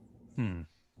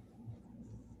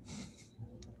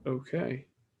 Okay.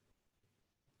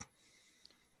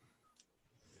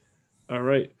 All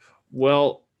right.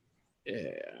 Well,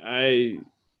 You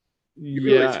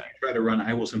realize if you try to run,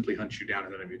 I will simply hunt you down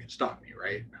and none of you can stop me,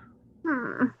 right?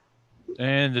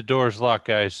 And the door's locked,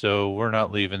 guys, so we're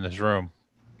not leaving this room.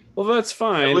 Well, that's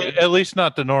fine. At least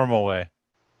not the normal way.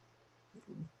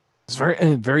 It's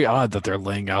very odd that they're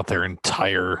laying out their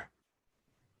entire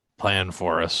plan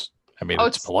for us. I mean,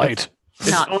 it's polite.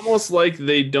 It's almost like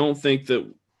they don't think that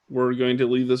we're going to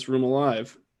leave this room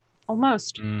alive.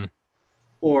 Almost.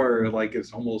 Or like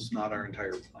it's almost not our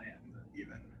entire plan,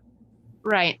 even.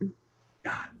 Right.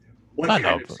 God, what kind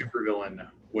of supervillain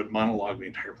would monologue the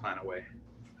entire plan away?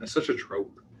 That's such a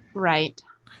trope. Right.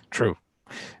 True.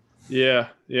 Yeah,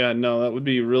 no, that would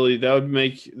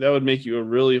make you a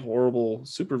really horrible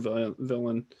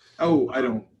villain. Oh, I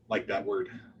don't like that word.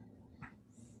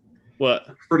 What?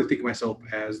 I prefer to think of myself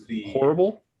as the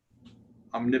Horrible?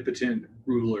 omnipotent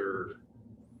ruler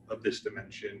of this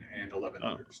dimension and 11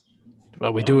 others.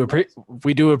 Well, we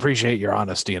do appreciate your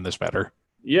honesty in this matter.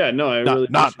 Yeah, no, I Not, really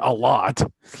not appreciate a lot.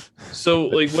 So,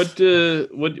 like, what do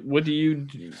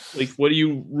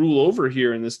you rule over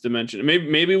here in this dimension?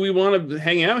 Maybe we want to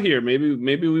hang out here. Maybe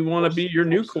we want to be your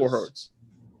new cohorts.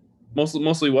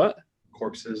 Mostly what?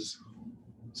 Corpses.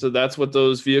 So that's what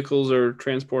those vehicles are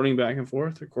transporting back and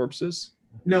forth. They're corpses.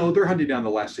 No, they're hunting down the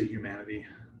last of humanity.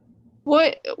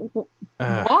 What?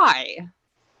 Why?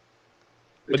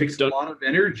 It takes a lot of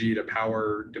energy to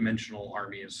power dimensional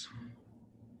armies.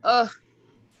 Ugh.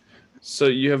 So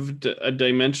you have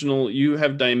dimensional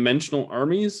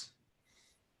armies?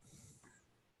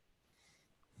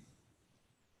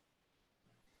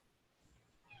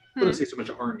 I wouldn't say so much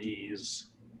armies.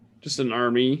 Just an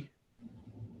army?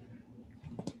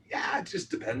 Yeah, it just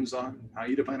depends on how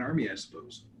you define army, I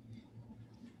suppose.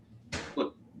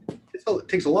 Look, it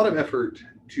takes a lot of effort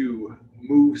to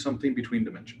move something between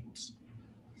dimensions.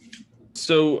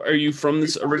 So are you from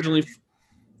this originally?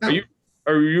 No.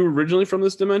 Are you originally from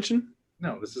this dimension?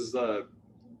 No, this is the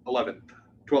 11th,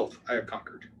 12th I have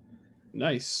conquered.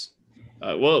 Nice.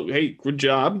 Well, hey, good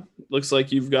job. Looks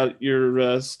like you've got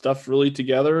your stuff really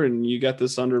together, and you got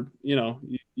this under.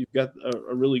 You've got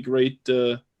a really great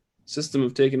system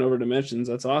of taking over dimensions.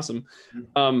 That's awesome.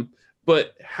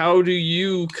 But how do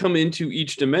you come into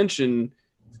each dimension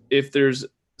if there's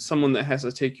someone that has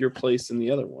to take your place in the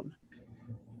other one?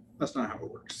 That's not how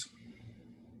it works.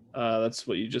 That's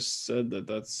what you just said.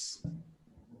 That's.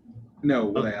 No,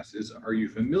 what I asked is, are you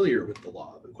familiar with the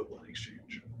law of equivalent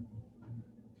exchange?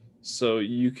 So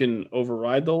you can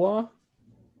override the law?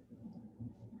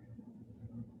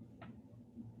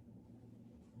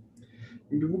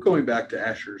 We're going back to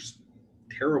Asher's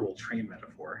terrible train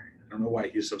metaphor. I don't know why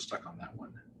he's so stuck on that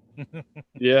one.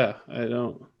 Yeah, I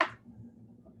don't.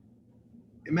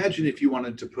 Imagine if you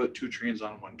wanted to put two trains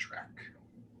on one track.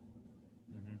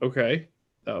 Okay,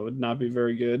 that would not be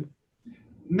very good.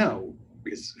 No,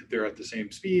 because if they're at the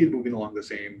same speed, moving along the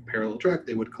same parallel track,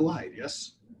 they would collide,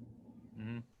 yes?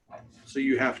 Mm-hmm. So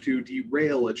you have to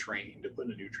derail a train to put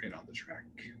a new train on the track.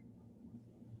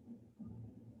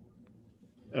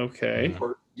 Okay.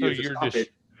 Or So have to you're stop just. it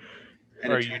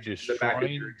and Are attach you it to the back of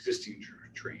destroying? your existing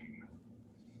train?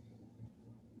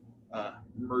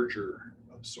 Merger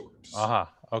of sorts.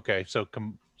 Okay. So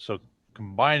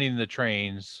combining the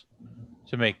trains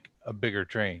to make a bigger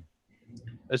train,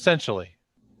 essentially.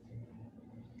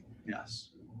 Yes.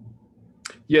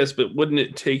 Yes, but wouldn't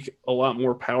it take a lot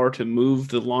more power to move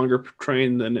the longer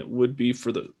train than it would be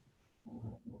for the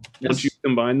once you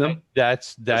combine them?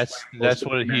 That's most of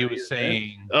what he humanity was is dead.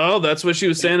 saying. Oh, that's what she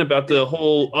was saying about the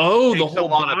whole. Oh, the Takes a whole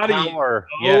lot body. of power.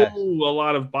 Oh, Yes. a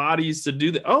lot of bodies to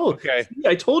do that. Oh, Okay. see,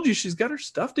 I told you she's got her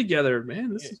stuff together,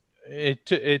 man. This is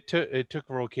It took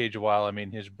Roll Cage a while. I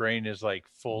mean, his brain is like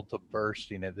full to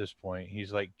bursting at this point.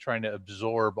 He's like trying to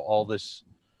absorb all this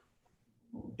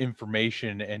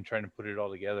information and trying to put it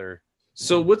all together.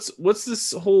 so. What's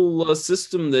this whole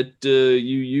system that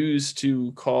you use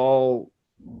to call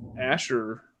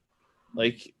Asher?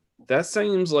 Like that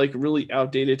seems like really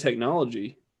outdated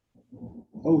technology.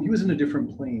 Oh, he was in a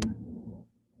different plane.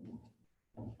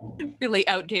 Really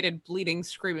outdated, bleeding,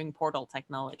 screaming portal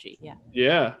technology. Yeah.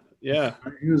 Yeah, yeah.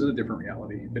 He was in a different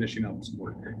reality, finishing up some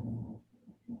work.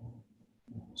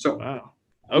 So, Wow.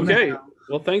 I'm gonna Okay. have-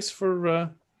 Well, thanks for.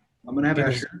 I'm going to have Give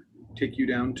us- Asher take you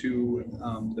down to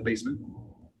the basement.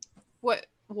 What?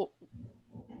 Well,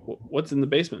 What's in the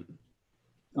basement?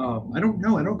 I don't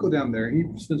know. I don't go down there. He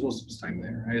spends most of his time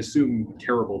there. I assume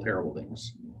terrible, terrible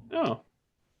things. Oh,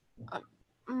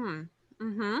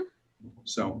 mm-hmm.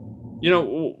 So,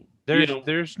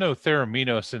 There's no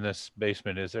Theraminos in this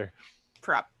basement, is there?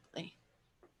 Probably.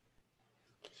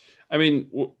 I mean,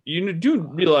 you do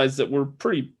realize that we're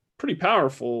pretty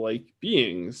powerful, like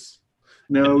beings.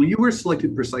 no, you were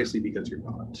selected precisely because you're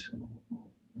not.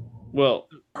 Well,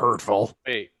 Hurtful.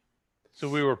 Wait. So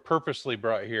we were purposely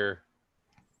brought here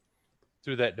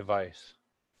through that device.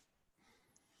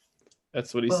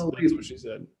 that's what Well, that's what she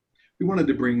said. We wanted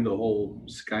to bring the whole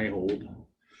Skyhold,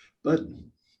 but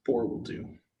 4 will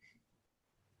do.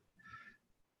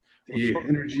 The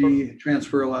energy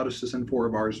transfer allowed us to send 4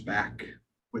 of ours back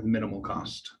with minimal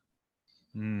cost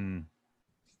Hmm.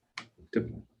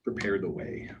 to prepare the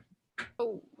way.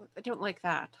 Oh, I don't like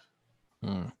that.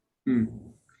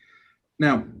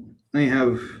 Now, I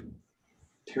have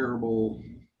terrible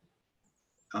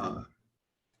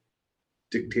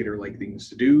dictator-like things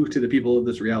to do to the people of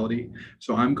this reality,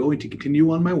 so I'm going to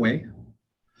continue on my way.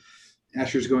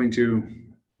 Asher's going to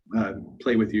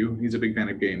play with you. He's a big fan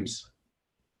of games.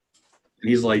 And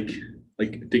he's like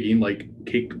digging like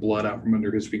caked blood out from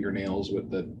under his fingernails with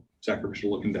the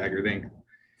sacrificial looking dagger thing.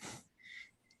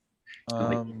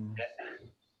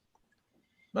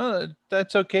 Well,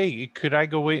 that's okay. Could I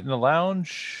go wait in the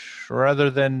lounge rather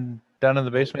than down in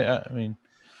the basement? I mean,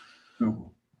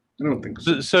 No, I don't think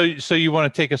so. so you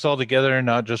want to take us all together and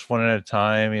not just one at a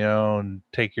time, and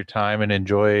take your time and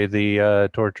enjoy the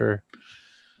torture?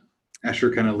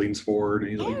 Asher kind of leans forward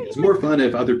and he's like, it's more fun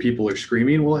if other people are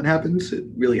screaming while it happens. It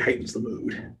really heightens the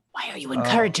mood. Why are you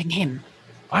encouraging him?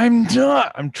 I'm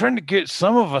not. I'm trying to get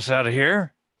some of us out of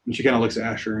here. And she kind of looks at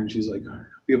Asher and she's like,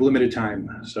 we have limited time,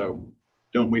 so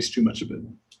don't waste too much of it.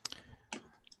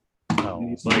 And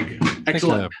he's like,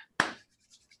 excellent.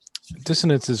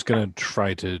 Dissonance is going to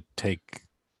try to take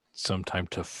some time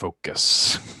to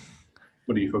focus.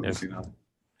 What are you focusing on?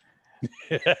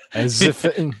 As if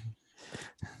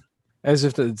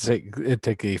to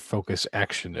take a focus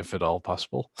action, if at all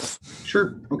possible.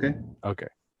 Sure. Okay. Okay.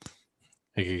 I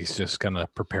think he's just kind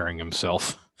of preparing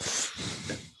himself.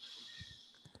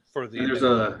 For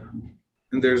the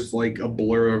And there's like a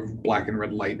blur of black and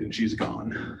red light, and she's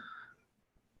gone.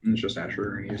 And it's just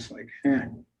Asher, and he's like, eh.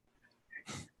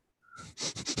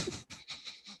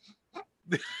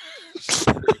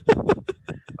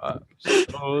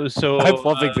 So I'm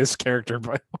loving this character,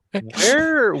 but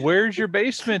where's your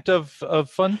basement of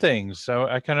fun things? So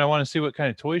I kind of want to see what kind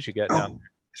of toys you got down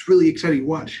there. It's really exciting.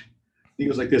 Watch. He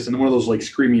goes like this, and one of those like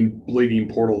screaming, bleeding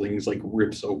portal things like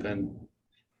rips open.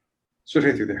 So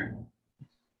right through there.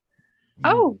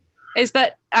 Oh, is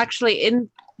that actually in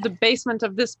the basement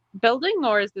of this building,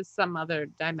 or is this some other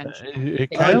dimension?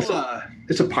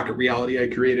 It's a pocket reality I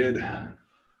created.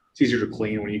 It's easier to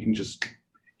clean when you can just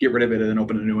get rid of it and then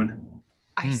open a new one.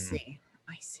 I see.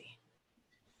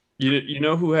 You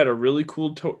know who had a really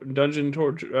cool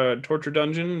torture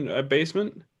dungeon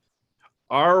basement?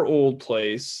 Our old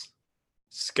place,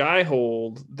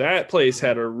 Skyhold. That place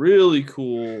had a really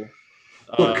cool.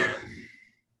 Look,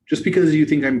 just because you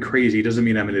think I'm crazy doesn't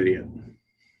mean I'm an idiot.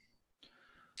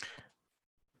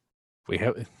 we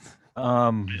have.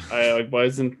 I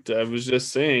was just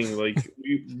saying, like,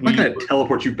 I'm not going to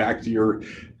teleport you back to your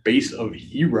base of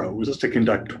heroes just to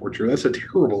conduct torture. That's a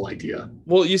terrible idea.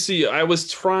 Well, you see, I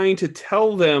was trying to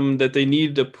tell them that they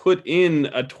needed to put in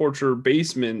a torture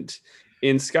basement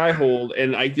in Skyhold,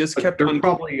 and I just kept They're on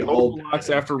probably all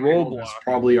roadblocks after roadblocks.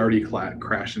 Probably already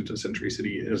crashed into Century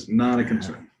City. It is not a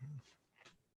concern.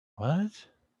 What?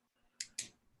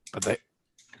 But they.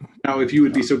 Now, if you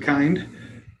would be so kind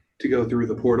to go through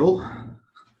the portal.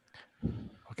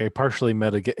 Okay, partially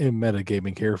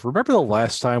metagaming here. Remember the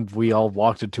last time we all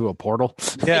walked into a portal?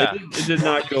 Yeah. It did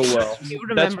not go well. You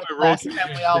remember the last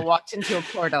time we all walked into a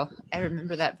portal. I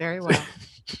remember that very well.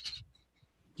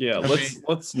 Yeah,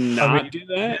 let's not do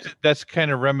that. That's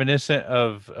kind of reminiscent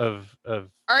of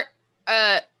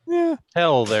Yeah.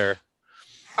 hell there.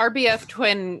 RBF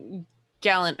twin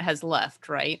Gallant has left,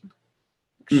 right?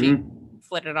 She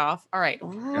flitted off. All right.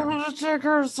 Let's take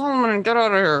her home and get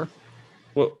out of here.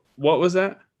 What was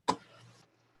that?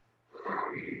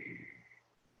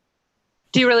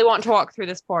 Do you really want to walk through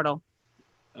this portal?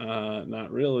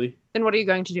 Not really. Then what are you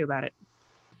going to do about it?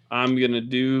 I'm gonna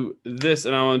do this,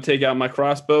 and I'm gonna take out my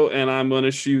crossbow, and I'm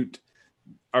gonna shoot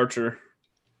Archer.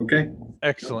 Okay.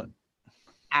 Excellent.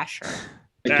 Asher.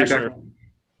 Asher.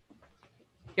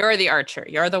 You're the archer.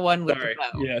 You're the one with Sorry. the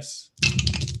bow. Yes.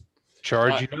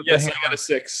 Charge you. Yes, I got a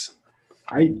 6.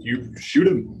 You shoot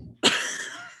him.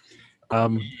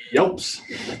 Yelps.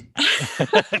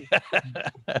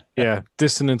 Yeah,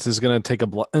 Dissonance is going to take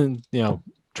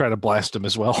try to blast him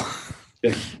as well.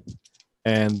 Yeah.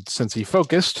 And since he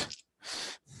focused,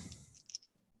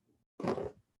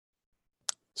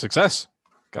 success.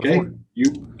 Got Okay,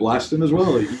 you blast him as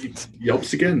well. He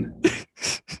yelps again.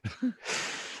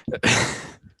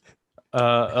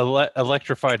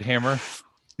 Electrified hammer.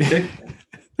 Okay.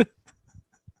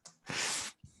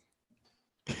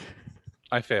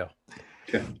 I fail.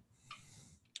 Okay.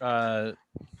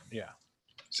 Yeah.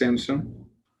 Sandstone,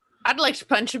 I'd like to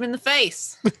punch him in the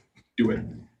face. do it.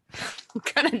 I'm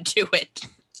gonna do it.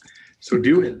 So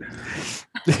do it.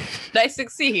 Did I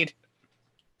succeed?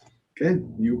 Okay,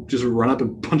 you just run up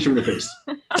and punch him in the face.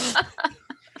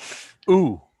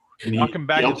 Ooh. And Knock him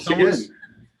back at yelps someone's.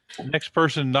 again. Next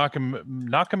person, knock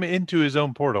him into his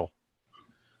own portal.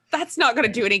 That's not gonna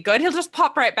do any good. He'll just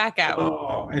pop right back out.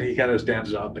 Oh, and he kind of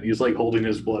stands up and he's like holding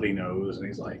his bloody nose and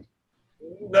he's like,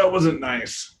 that wasn't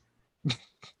nice.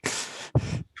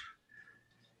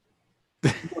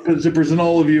 Put zippers in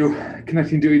all of you,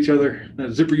 connecting to each other,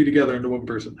 and zipper you together into one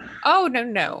person. Oh,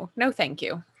 no, thank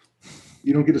you.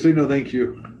 You don't get to say no thank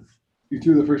you. You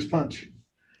threw the first punch,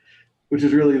 which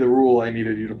is really the rule I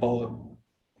needed you to follow.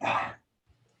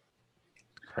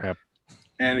 Crap.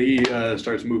 And he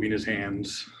starts moving his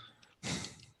hands.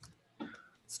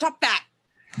 Stop that.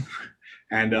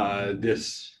 And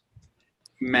this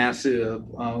massive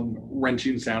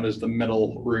wrenching sound as the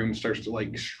metal room starts to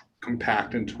like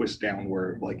compact and twist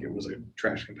downward like it was a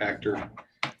trash compactor.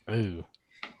 Ooh.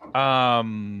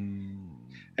 And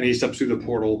he steps through the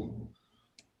portal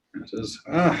and says,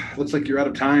 looks like you're out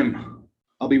of time.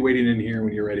 I'll be waiting in here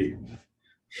when you're ready.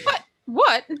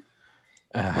 What?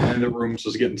 And the room's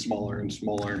just getting smaller and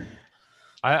smaller.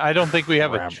 I don't think we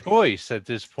have a Crap. choice at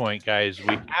this point, guys.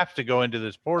 We have to go into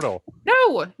this portal.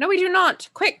 No, we do not.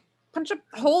 Quick, punch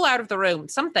a hole out of the room.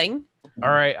 Something. All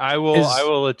right, I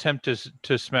will attempt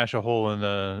to smash a hole in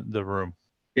the room.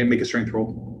 Okay, make a strength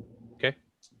roll.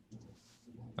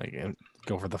 Like,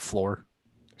 go for the floor.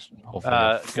 Hopefully,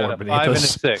 Got floor a beneath 5 and a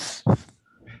us. 6.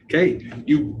 Okay,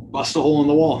 you bust a hole in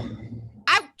the wall.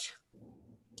 Out.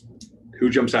 Who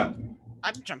jumps out?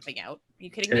 I'm jumping out. Are you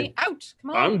kidding Okay. me? Out.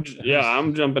 Come on.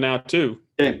 I'm jumping out too.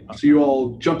 Okay, so you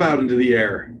all jump out into the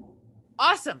air.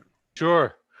 Awesome.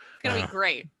 Sure. It's going to be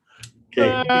great.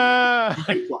 Okay, Ah.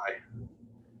 you fly.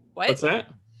 What? What's that?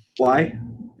 Fly.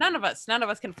 None of us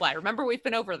can fly. Remember, we've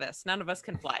been over this. None of us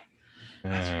can fly.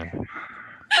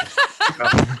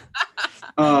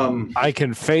 I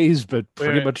can phase, but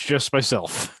pretty Wait. much just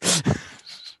myself.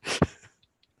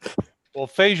 Well,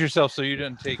 phase yourself so you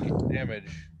don't take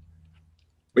damage.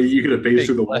 But you could have phased Take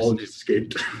through the less. wall and just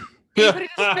escaped. You could have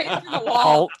just faced through the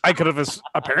wall. I could have.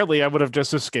 Apparently, I would have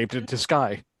just escaped into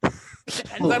sky.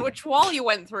 Depends on which wall you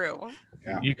went through.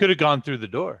 You could have gone through the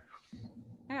door.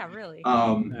 Yeah, really.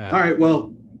 All right,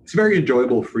 well, it's a very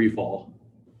enjoyable free fall.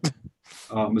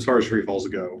 As far as free falls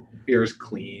go, air is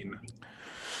clean.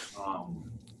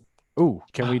 Ooh,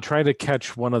 can we try to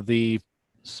catch one of the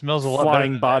Smells a lot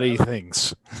flying better. body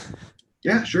things?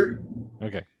 Yeah, sure.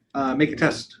 Okay. Make a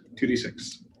test.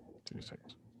 2d6. 2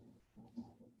 seconds.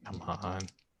 Come on.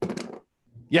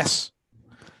 Yes.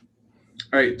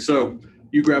 All right, so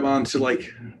you grab onto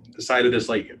like the side of this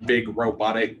like big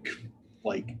robotic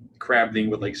like crab thing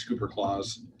with like scooper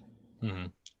claws. Mm-hmm.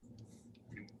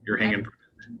 You're hanging.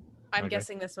 I'm okay.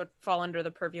 guessing this would fall under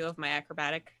the purview of my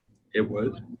acrobatic. It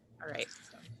would. All right.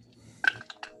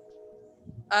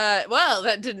 Well,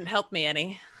 that didn't help me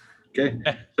any. Okay,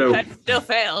 so I still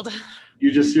failed.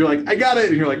 you're like, I got it,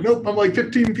 and you're like, nope, I'm like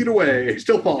 15 feet away,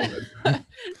 still falling.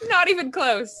 Not even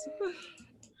close.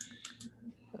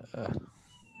 Uh,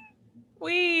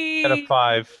 We At a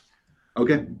 5.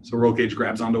 Okay, so roll cage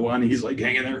grabs onto one. He's like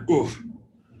hanging there. Oof.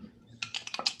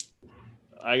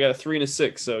 I got a 3 and a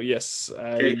 6, so yes.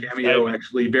 Okay, Cameo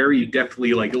actually very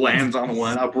deftly like lands on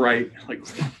one upright. Like,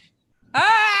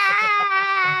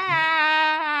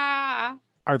 Ah!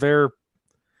 are there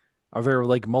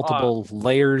like multiple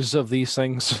layers of these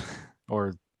things,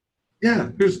 or yeah,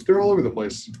 they're all over the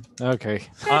place. okay?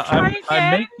 I'm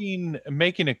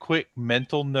making a quick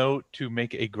mental note to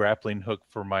make a grappling hook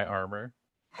for my armor.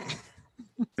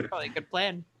 Probably a good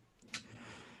plan.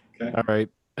 All right.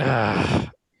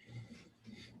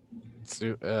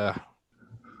 So,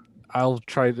 I'll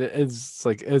try to. It's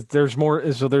like there's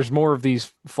more. So there's more of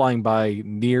these flying by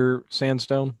near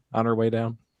Sandstone on our way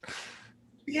down.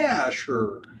 Yeah,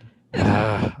 sure.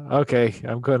 Okay,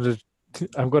 I'm going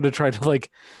to try to like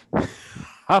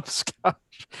hopscotch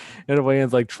in a way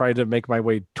and like try to make my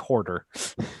way toward her.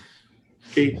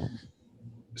 Okay,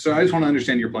 so I just want to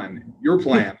understand your plan. Your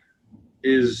plan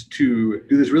is to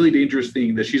do this really dangerous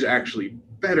thing that she's actually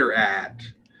better at,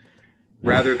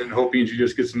 rather than hoping she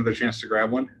just gets another chance to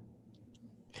grab one.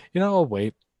 I'll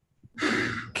wait. Would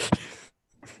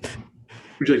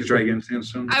you like to try again,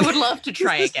 Sandstone? I would love to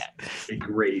try again. Okay,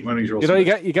 great. Why don't you roll?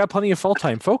 You got plenty of full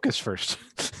time focus first.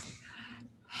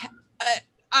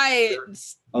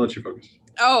 I'll let you focus.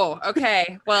 Oh,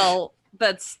 okay. Well,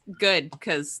 that's good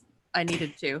because I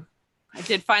needed to. I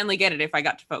did finally get it if I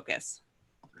got to focus.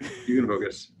 You can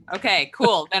focus. Okay,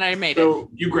 cool. Then I made it. So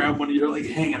you grab one, you're like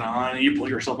hanging on, and you pull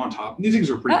yourself on top. And these things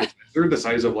are pretty big. They're the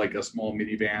size of like a small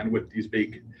minivan with these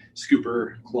big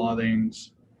scooper claw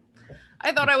things.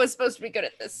 I thought I was supposed to be good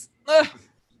at this. Ugh.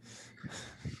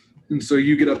 And so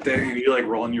you get up there and you like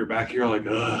roll on your back. You're like,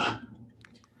 ugh.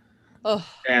 Oh,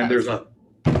 And there's a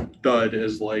thud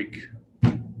as like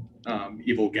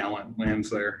Evil Gallant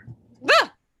lands there.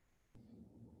 Ah!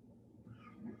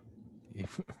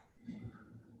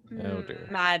 Oh, dear.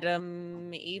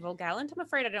 Madam Evil Gallant, I'm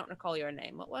afraid I don't recall your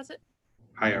name. What was it?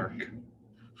 Hierarch.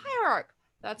 Hierarch.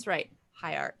 That's right.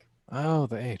 Hierarch. Oh,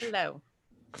 the H. Hello.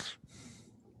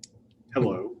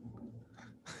 Hello.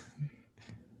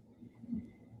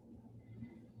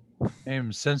 I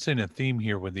am sensing a theme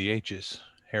here with the H's.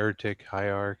 Heretic,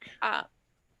 Hierarch.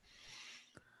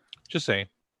 Just saying.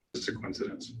 Just a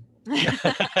coincidence. No,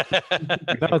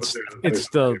 it's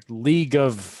the League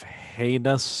of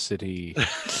Heinous-city.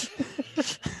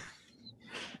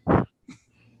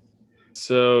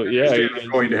 So yeah, I'm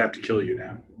going to have to kill you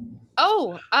now.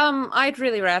 Oh, I'd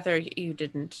really rather you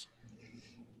didn't.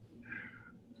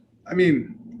 I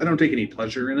mean, I don't take any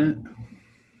pleasure in it.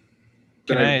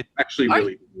 But Can I I- actually Are-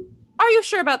 really Are you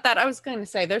sure about that? I was going to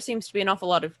say there seems to be an awful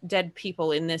lot of dead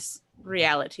people in this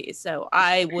reality. So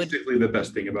I would Basically, the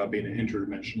best thing about being an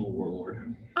interdimensional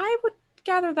warlord.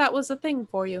 gather that was a thing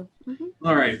for you.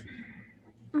 All right.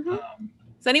 Mhm.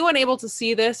 Is anyone able to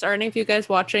see this? Are any of you guys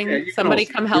watching? Yeah, you can Somebody all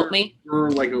see come it. help me. We're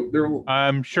like they're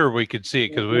I'm sure we could see it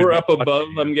because We're up above,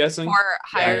 I'm guessing. Or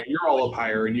higher. you're all up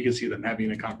higher, and you can see them having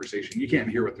a conversation. You can't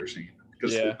hear what they're saying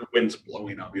because Yeah. the wind's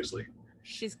blowing, obviously.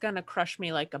 She's gonna crush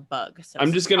me like a bug. So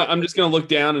I'm just gonna look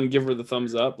down and give her the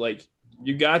thumbs up. Like,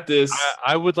 you got this.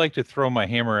 I would like to throw my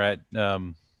hammer at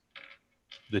the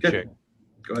Okay. chick.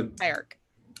 Go ahead. Hierarch.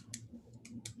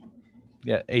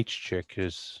 Yeah, H chick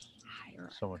is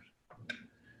Hierarch. so much.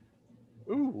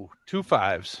 Ooh, 2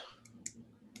 5s.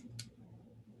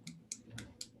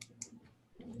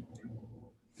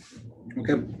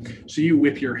 Okay. So you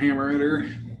whip your hammer at her,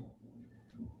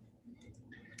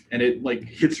 and it like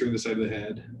hits her in the side of the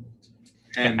head.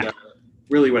 And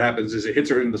really, what happens is it hits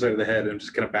her in the side of the head and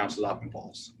just kind of bounces off and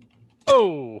falls.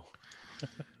 Oh,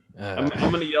 I'm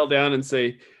gonna yell down and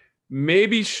say,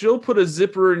 maybe she'll put a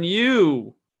zipper in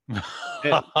you.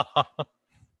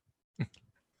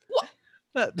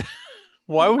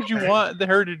 Why would you want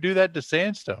her to do that to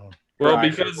Sandstone? Well,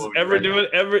 Right. because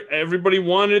everybody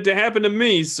wanted it to happen to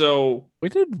me, so We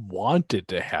didn't want it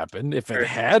to happen. If it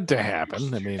had to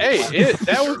happen, I mean, Hey,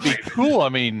 that would be cool. I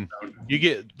mean, you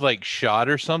get like shot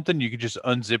or something, you could just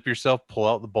unzip yourself, pull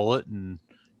out the bullet, and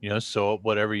sew up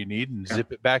whatever you need and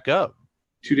zip it back up.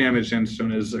 2 damage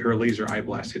Sandstone as her laser eye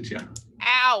blast hits you.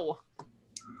 Ow!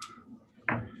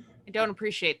 I don't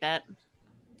appreciate that.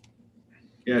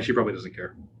 Yeah, she probably doesn't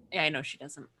care. Yeah, I know she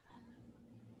doesn't.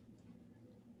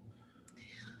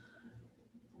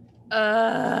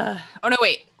 Oh no,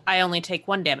 wait. I only take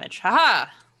 1 damage. Haha!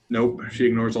 Nope, she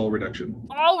ignores all reduction.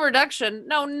 All reduction.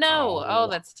 No. Oh. Oh,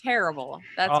 that's terrible.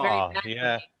 That's very bad for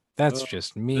yeah. me. that's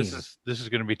just mean. This is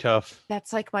going to be tough.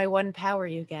 That's like my one power,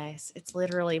 you guys. It's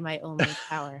literally my only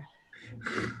power.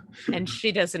 And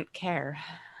she doesn't care.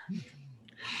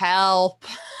 Help.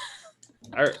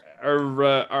 are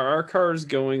our cars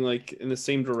going like in the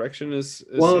same direction as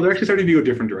Well, they're actually starting to go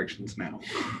different directions now.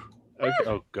 okay.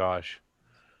 Oh gosh.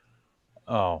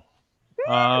 Oh.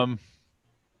 I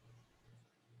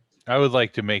would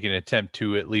like to make an attempt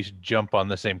to at least jump on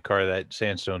the same car that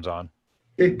Sandstone's on.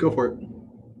 Okay, go for it.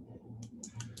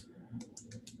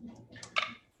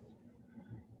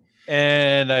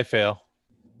 And I fail.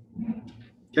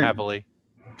 Okay. Happily.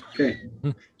 Okay.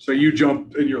 So you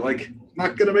jump and you're like,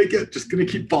 not gonna make it, just gonna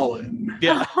keep falling.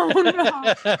 Yeah. Oh, no.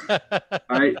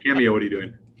 All right, Cameo, what are you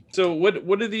doing? So what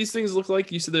do these things look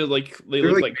like? You said they're look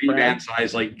They're like minivan crabs.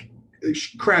 size, like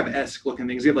crab-esque looking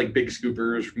things. They have like big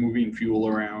scoopers, moving fuel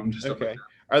around. Stuff Okay. like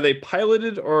that. Are they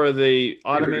piloted or are they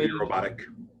They're gonna be automated? robotic.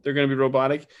 They're going to be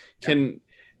robotic. Can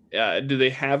do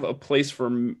they have a place for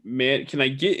man? Can I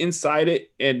get inside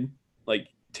it and like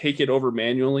take it over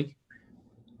manually?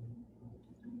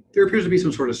 There appears to be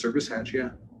some sort of service hatch, yeah.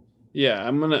 Yeah,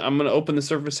 I'm gonna open the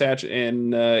surface hatch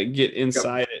and get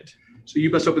inside it. So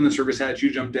you bust open the service hatch, you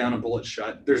jump down, and bullet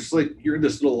shut. There's like you're in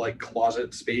this little like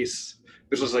closet space.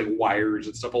 There's just like wires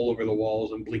and stuff all over the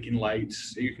walls and blinking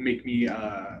lights. You can make me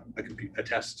a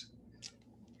test.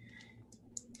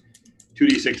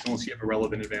 2d6 unless you have a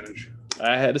relevant advantage.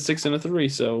 I had a 6 and a 3,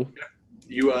 so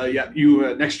You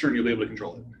next turn you'll be able to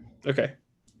control it. okay.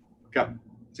 Got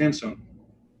Sandstone.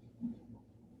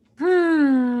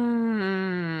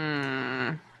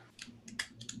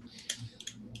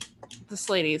 This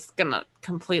lady's gonna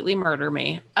completely murder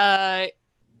me.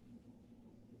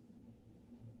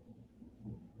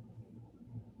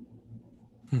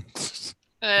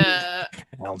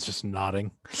 Al's just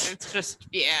nodding. It's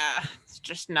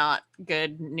just not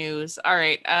good news. All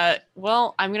right.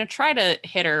 Well, I'm gonna try to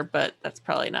hit her, but that's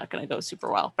probably not gonna go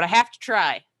super well. But I have to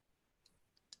try.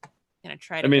 I'm gonna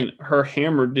try to. I mean,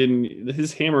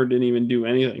 his hammer didn't even do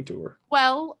anything to her.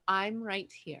 Well, I'm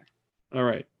right here. All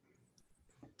right.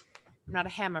 I'm not a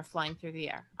hammer flying through the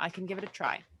air. I can give it a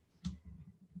try.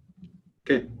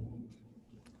 Okay.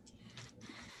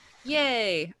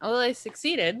 Yay! Well, I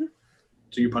succeeded.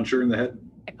 So you punch her in the head.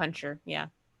 I punch her. Yeah.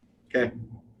 Okay.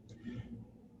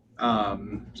 So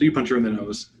you punch her in the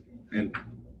nose, and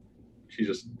she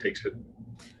just takes it.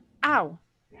 Ow.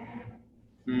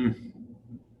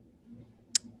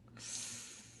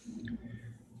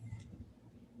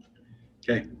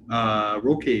 Okay.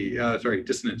 Roll K. Sorry,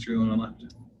 dissonance. You're the one on left.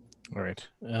 All right.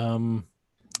 Am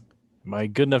I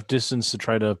good enough distance to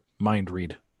try to mind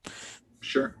read?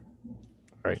 Sure.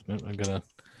 All right. I'm gonna.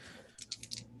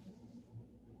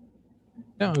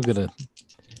 Yeah, I'm gonna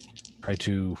try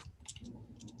to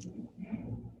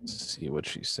see what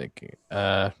she's thinking.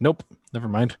 Nope. Never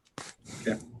mind.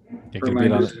 Yeah. Yeah, Her gonna beat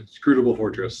mind on is it. inscrutable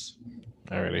fortress.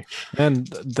 Alrighty. And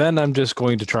then I'm just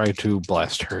going to try to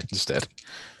blast her instead.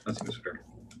 That seems fair.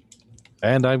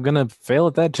 And I'm going to fail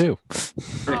at that too.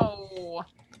 Oh.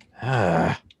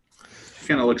 She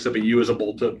kind of looks up at you as a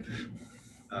bolt of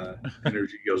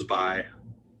energy goes by.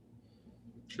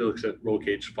 She looks at Roll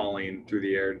Cage falling through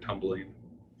the air and tumbling.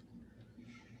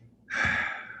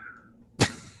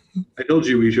 I told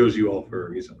you we chose you all for a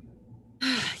reason.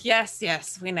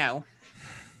 Yes, we know.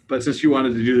 But since you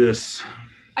wanted to do this...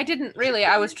 I didn't really.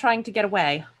 I was trying to get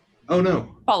away. Oh,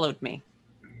 no. Followed me.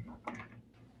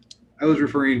 I was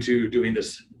referring to doing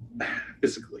this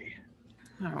physically.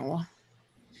 Oh.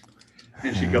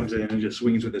 And she comes in and just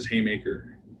swings with his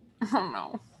haymaker. Oh,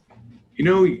 no. You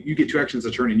know, you get 2 actions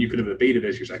a turn, and you could have evaded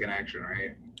as your second action,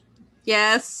 right?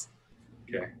 Yes.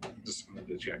 Okay, just wanted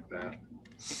to check that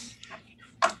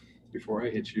before I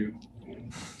hit you.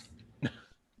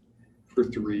 For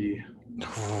 3.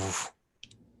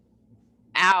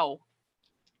 Ow.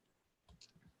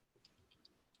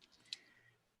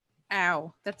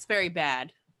 Ow. That's very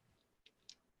bad.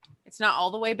 It's not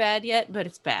all the way bad yet, but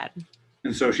it's bad.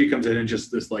 And so she comes in and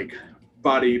just this like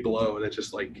body blow that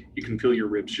just like you can feel your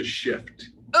ribs just shift.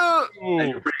 And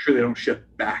you're pretty sure they don't shift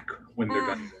back when they're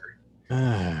done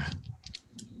there.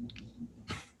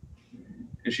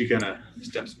 And she kind of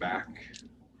steps back.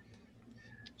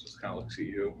 Just kind of looks at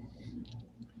you.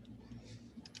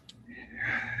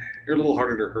 You're a little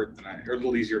harder to hurt than or a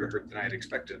little easier to hurt than I had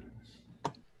expected.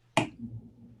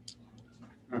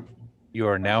 You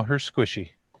are now her squishy.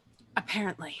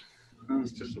 Apparently.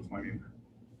 That's disappointing.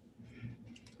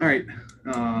 All right.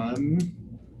 Who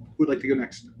would like to go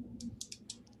next?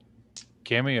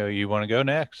 Cameo, you want to go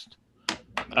next?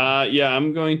 Yeah,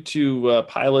 I'm going to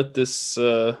pilot this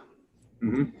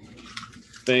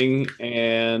thing,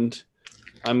 and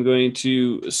I'm going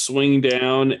to swing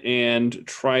down and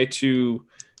try to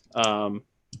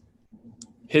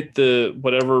hit the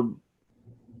whatever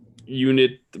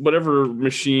unit, whatever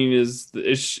machine is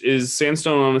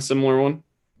Sandstone on a similar one?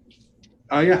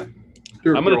 Yeah.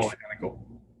 They're all identical.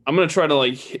 I'm gonna try to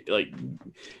like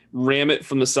ram it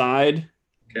from the side.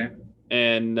 Okay.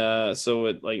 And so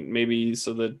it like maybe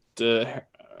so that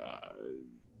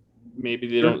maybe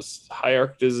they don't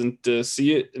Hierarch doesn't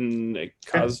see it and it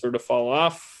causes her to fall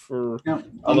off. Or no,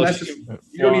 that's just,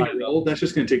 you don't need to roll. That's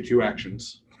just going to take 2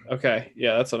 actions. Okay,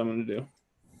 yeah, that's what I'm going to do.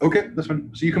 Okay, that's fine.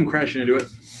 So you come crashing into it.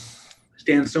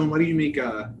 Sandstone, why do you make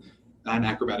an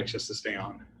acrobatics just to stay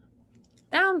on?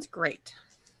 Sounds great.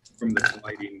 From the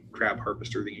sliding crab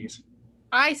harvester thingies.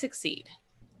 I succeed.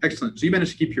 Excellent. So you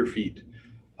manage to keep your feet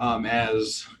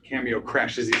as Cameo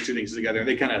crashes these 2 things together.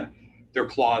 They kind of, their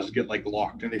claws get like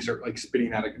locked and they start like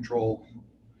spinning out of control.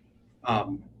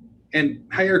 And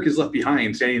Hierarch is left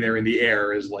behind, standing there in the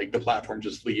air as like the platform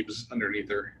just leaves underneath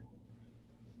her.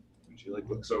 And she like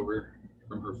looks over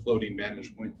from her floating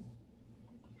vantage point.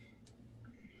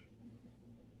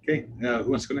 Okay, who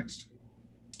wants to go next?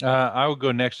 I will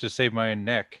go next to save my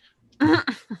neck.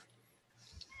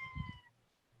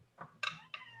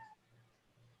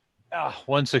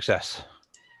 One success.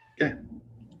 Okay.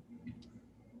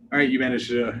 All right, you managed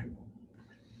to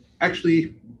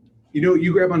actually,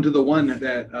 you grab onto the one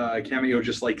that Cameo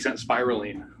just like sent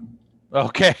spiraling.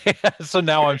 Okay, so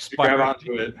now I'm spiraling. Grab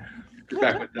onto it. You're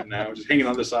back with them now, just hanging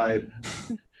on the side.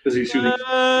 As he's shooting.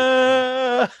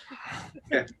 Yeah,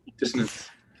 dissonance.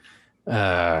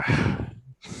 I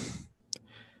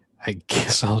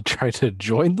guess I'll try to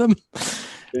join them.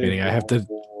 Meaning I have to.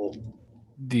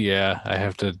 Yeah, I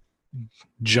have to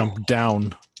jump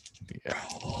down. Yeah.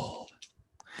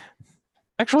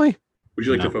 Actually, would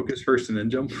you like to focus first and then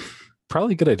jump?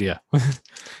 Probably a good idea.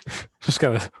 Just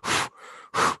gotta.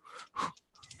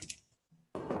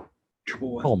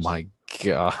 Oh my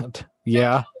god!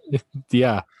 Yeah,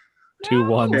 yeah. 2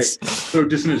 1s. Okay. So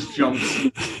dissonance jumps.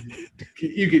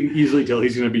 You can easily tell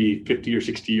he's going to be 50 or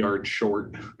 60 yards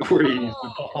short before he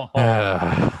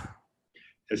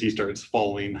as he starts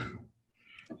falling.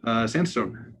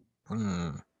 Sandstone.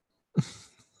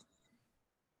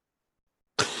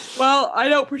 Well, I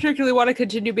don't particularly want to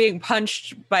continue being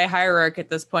punched by Hierarch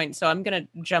at this point, so I'm going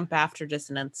to jump after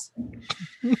Dissonance.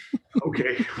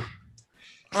 Okay.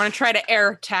 I want to try to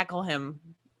air tackle him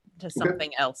to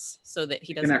something else so that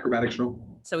he doesn't. An acrobatics roll.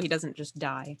 So he doesn't just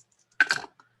die.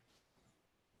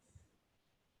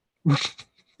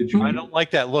 I don't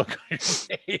like that look on your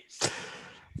face.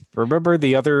 Remember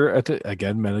the other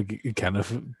again, Amanda kind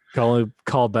of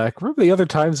call back. Remember the other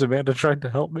times Amanda tried to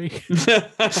help me?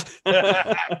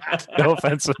 No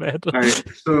offense, Amanda. All right,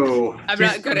 so I'm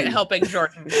not good at helping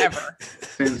Jordan ever.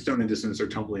 Sandstone and Dissonance are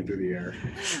tumbling through the air.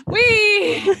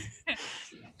 Whee!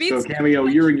 Beats Cameo,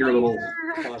 you're in your little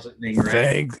fire. closet thing,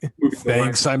 right?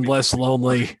 Thanks, I'm less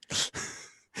lonely.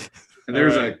 And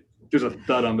there's All right. there's a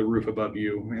thud on the roof above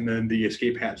you, and then the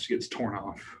escape hatch gets torn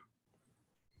off.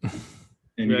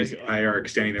 And you see Hierarch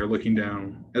standing there looking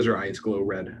down as her eyes glow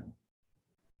red.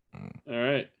 All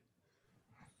right.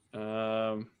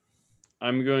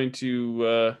 I'm going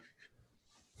to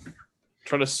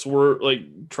try to swerve,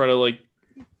 try to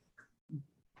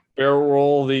barrel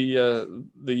roll the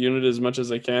unit as much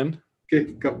as I can.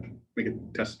 Okay, go make a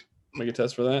test. Make a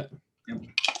test for that. Yep.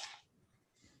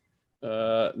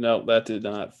 No, that did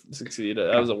not succeed.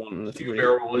 That was a 1 and a 3.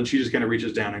 Barrel, and she just kind of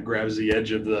reaches down and grabs the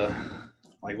edge of the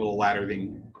little ladder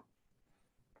thing.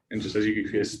 And just as you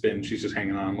can spin, she's just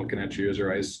hanging on, looking at you as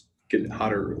her eyes get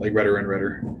hotter, redder and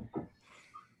redder.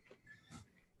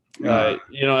 I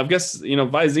guess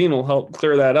Visine will help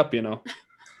clear that up. You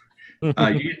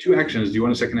get 2 actions. Do you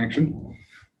want a second action?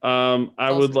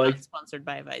 I would like sponsored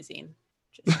by Visine.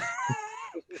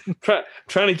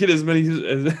 trying to get as many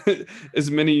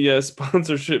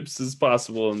sponsorships as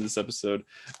possible in this episode.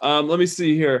 Let me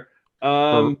see here.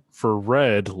 For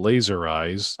red laser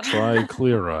eyes, try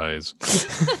clear eyes.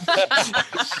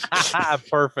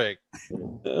 Perfect.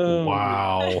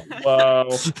 Wow.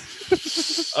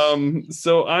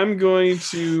 So I'm going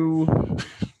to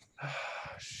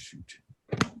shoot.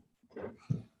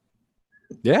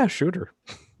 Yeah, shoot her.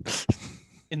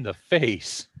 In the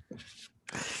face.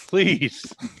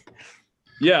 Please.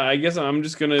 Yeah, I guess I'm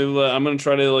just gonna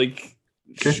try to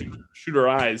shoot her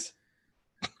eyes.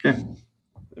 Okay.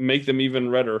 And make them even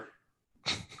redder.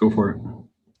 Go for it.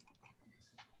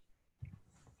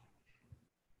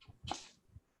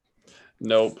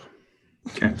 Nope.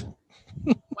 Okay.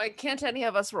 Why can't any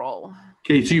of us roll?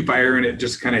 Okay, so you fire and it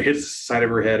just kind of hits the side of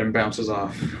her head and bounces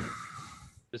off.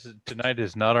 Tonight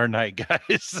is not our night,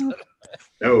 guys.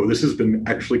 Oh, this has been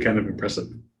actually kind of impressive.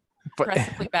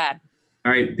 Impressively bad.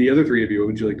 All right, the other 3 of you, what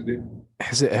would you like to do?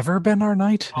 Has it ever been our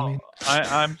night? I mean,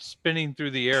 I'm spinning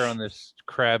through the air on this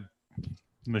crab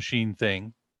machine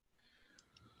thing.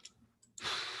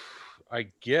 I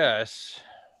guess.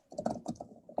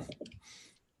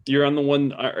 You're on the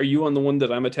one. Are you on the one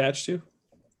that I'm attached to?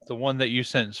 The one that you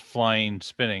sent flying,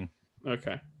 spinning.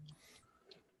 Okay.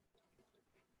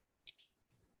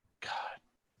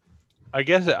 I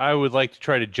guess I would like to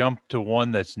try to jump to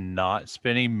one that's not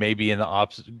spinning, maybe in the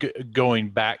opposite, going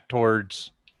back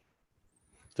towards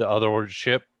the other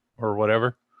ship or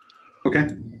whatever. Okay.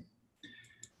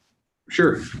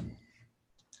 Sure.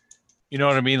 You know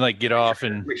what I mean? Like get off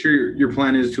and make sure your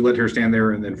plan is to let her stand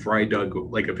there and then fry Doug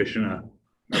like a fish in a.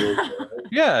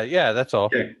 Yeah, that's all.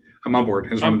 Okay, I'm on board.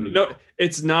 No,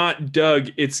 it's not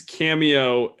Doug. It's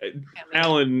Cameo.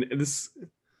 Alan. This.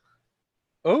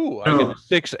 Oh, I get a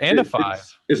 6 and a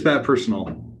 5. It's that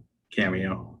personal,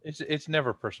 Cameo. It's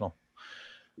never personal.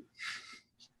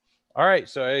 All right,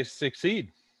 so I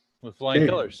succeed with flying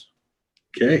colors.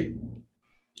 Okay.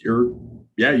 You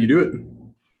do it.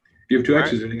 You have 2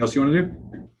 actions. Anything else you want to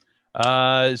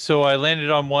do? So I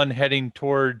landed on one heading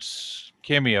towards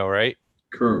Cameo, right?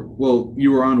 Correct. Well,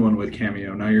 you were on one with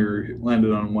Cameo. Now you're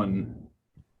landed on one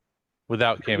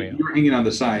without Cameo. You were hanging on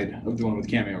the side of the one with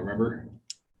Cameo, remember?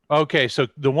 Okay, so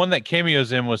the one that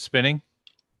Cameo's in was spinning?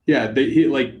 Yeah, he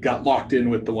got locked in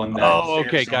with the one that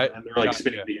okay, got and they're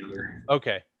spinning together.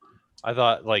 Okay. I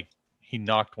thought he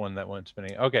knocked one that went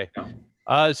spinning. Okay.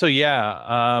 No. So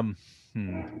yeah,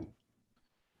 do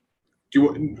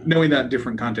you, knowing that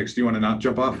different context, do you want to not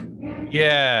jump off?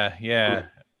 Yeah.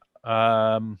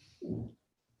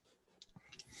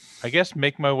 I guess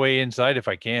make my way inside if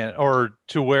I can, or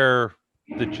to where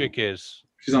the chick is.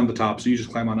 She's on the top, so you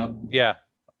just climb on up. Yeah.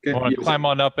 Okay. I want to climb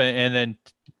on up and then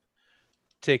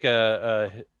take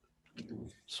a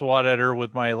swat at her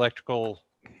with my electrical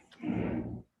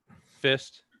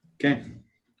fist. Okay.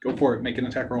 Go for it. Make an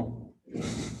attack roll.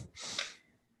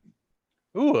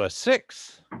 Ooh, a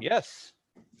 6. Yes.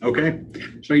 Okay.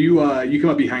 So you come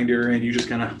up behind her and you just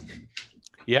kind of.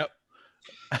 Yep.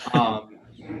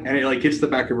 And it hits the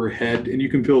back of her head, and you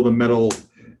can feel the metal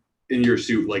in your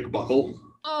suit buckle.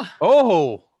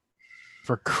 Oh.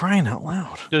 For crying out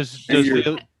loud. And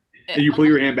you pull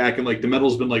your hand back, and the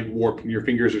metal's been warped, and your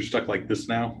fingers are stuck like this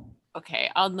now.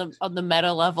 Okay, on the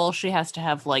meta level, she has to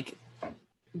have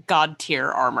god tier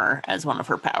armor as one of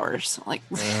her powers.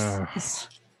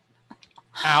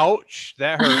 Ouch,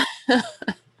 that hurt.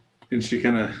 And she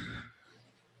kind of.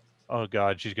 Oh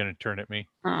God, she's gonna turn at me.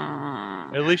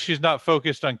 At least she's not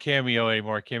focused on Cameo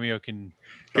anymore. Cameo can.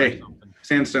 Okay.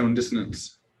 Sandstone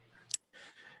dissonance.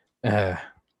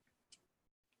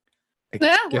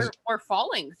 We're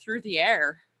falling through the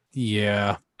air.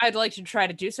 Yeah. I'd like to try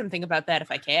to do something about that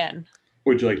if I can.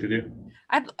 What'd you like to do?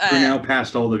 I've We're now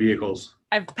past all the vehicles.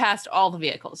 I've passed all the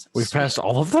vehicles. We've Sweet. passed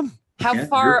all of them? How Yeah,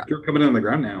 far? You're coming in on the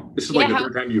ground now. This is Yeah, like the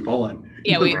third time you've fallen.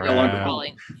 Yeah, Like, we've how been long to fall?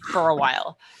 falling for a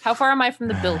while. How far am I from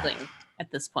the building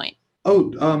at this point?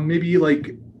 Oh, maybe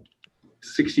like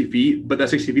 60 feet, but that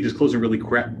 60 feet is closing really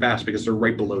fast because they're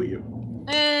right below you.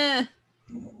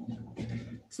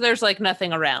 So there's like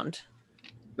nothing around.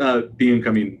 The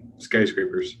incoming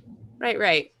skyscrapers.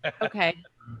 Right. Okay.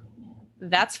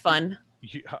 That's fun.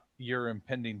 Your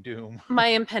impending doom. My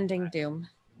impending doom.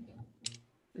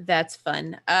 That's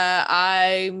fun.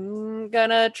 I'm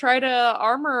gonna try to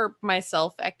armor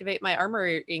myself, activate my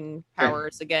armoring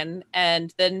powers again,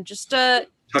 and then just Tuck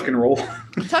and roll.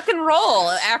 tuck and roll.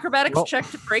 Acrobatics Well- check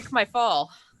to break my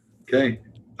fall. Okay.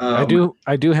 I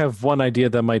do have one idea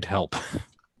that might help.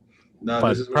 No, but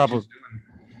this is what she's doing.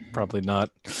 Probably not.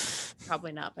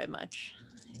 Probably not by much.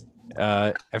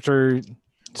 After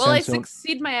Well, I Sandstone-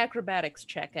 succeed my acrobatics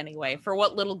check anyway. For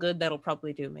what little good that'll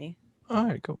probably do me. All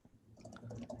right, cool.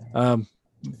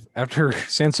 After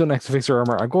Sandstone activates her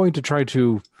armor, I'm going to try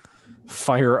to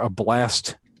fire a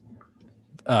blast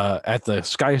at the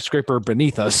skyscraper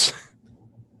beneath us.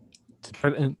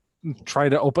 To try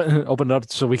to open it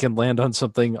up so we can land on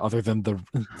something other than the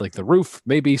roof,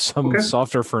 maybe some Okay.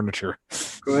 softer furniture.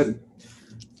 Go ahead.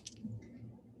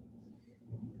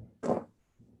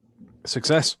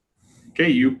 Success. Okay,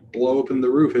 you blow open the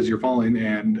roof as you're falling,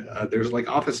 and there's like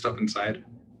office stuff inside.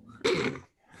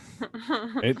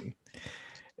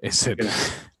 Is it? Gonna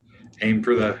aim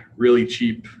for the really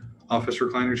cheap office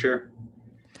recliner chair.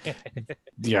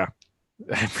 Yeah.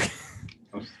 I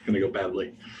was gonna go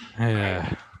badly.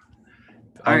 Yeah.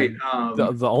 All right.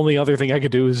 The only other thing I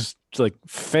could do is like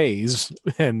phase,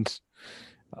 and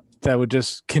that would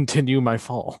just continue my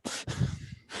fall.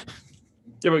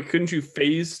 Yeah, but couldn't you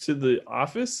phase to the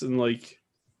office and like?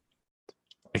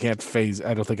 I can't phase.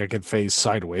 I don't think I can phase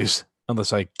sideways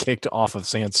unless I kicked off of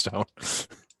Sandstone.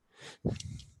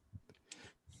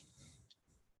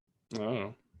 I don't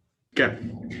know. Okay.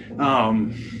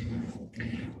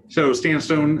 So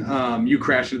Sandstone, you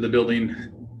crash into the building.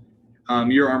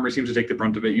 Your armor seems to take the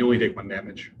brunt of it. You only take 1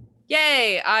 damage.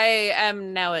 Yay! I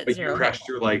am now at But 0. you crash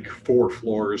through like 4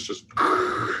 floors. Just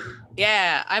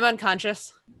Yeah, I'm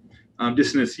unconscious.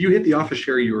 dissonance. You hit the office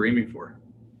chair you were aiming for.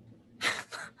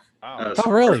 Wow.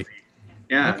 Oh, really?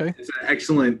 Yeah. Okay. It's an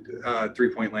excellent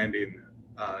 3-point landing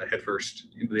head first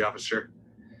into the office chair.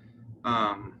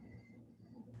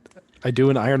 I do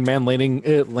an Iron Man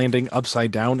landing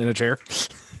upside down in a chair.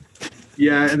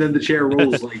 Yeah, and then the chair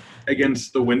rolls like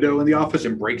against the window in the office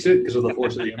and breaks it because of the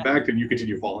force of the impact, and you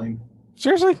continue falling.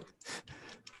 Seriously?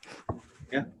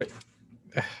 Yeah.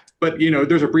 But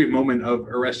there's a brief moment of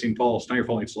arresting falls. Now you're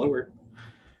falling slower.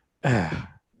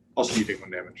 Also, you take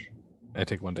 1 damage. I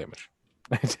take 1 damage.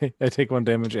 I take 1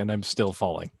 damage, and I'm still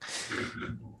falling.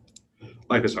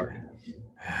 Life is hard.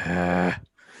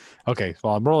 Okay,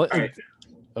 well, I'm rolling. All right.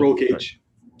 Oh, Roll cage.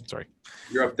 Sorry.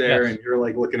 You're up there, Yes. and you're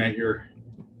like looking at your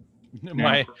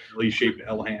My really shaped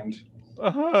L hand,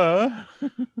 uh,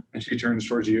 and she turns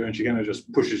towards you, and she kind of just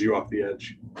pushes you off the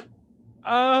edge.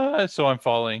 so I'm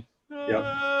falling. Yep.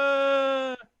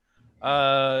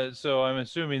 So I'm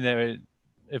assuming that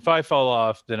if I fall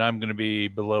off, then I'm going to be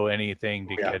below anything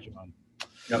to Yeah. catch on.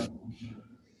 Yep.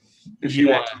 And she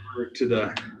Yeah. walks over to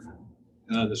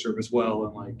the service well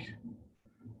and like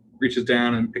reaches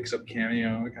down and picks up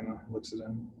Cameo and kind of looks at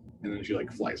him, and then she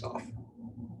like flies off.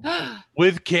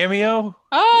 With Cameo?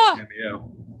 Ah!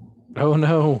 Cameo. Oh,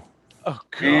 no. Oh,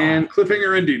 God. And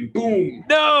cliffhanger ending. Boom.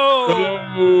 No!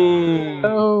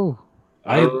 Oh.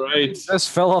 I All right.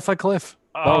 just fell off a cliff.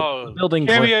 Oh, the building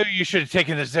cliff. Cameo, you should have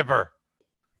taken the zipper.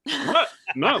 What?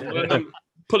 No,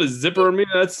 put a zipper on me.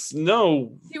 That's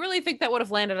no. Do you really think that would have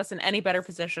landed us in any better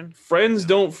position? Friends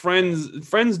don't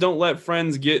let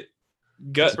friends get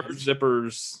gut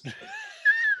zippers.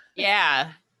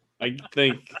 Yeah. I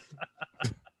think.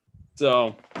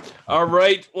 So, all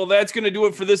right. Well, that's going to do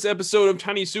it for this episode of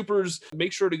Tiny Supers.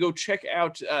 Make sure to go check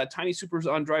out Tiny Supers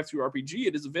on Drive-Thru-RPG.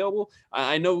 It is available.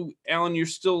 I know, Alan, you're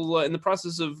still in the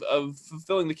process of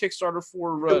fulfilling the Kickstarter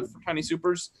for Tiny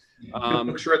Supers.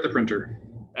 Books are at the printer.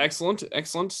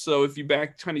 Excellent. So if you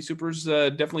back Tiny Supers,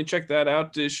 definitely check that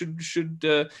out. Should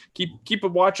keep a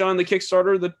watch on the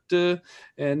Kickstarter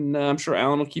and I'm sure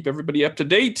Alan will keep everybody up to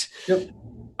date. Yep.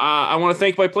 I want to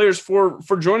thank my players for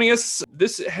joining us.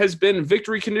 This has been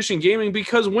Victory Condition Gaming,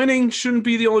 because winning shouldn't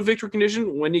be the only victory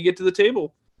condition when you get to the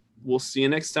table. We'll see you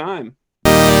next time.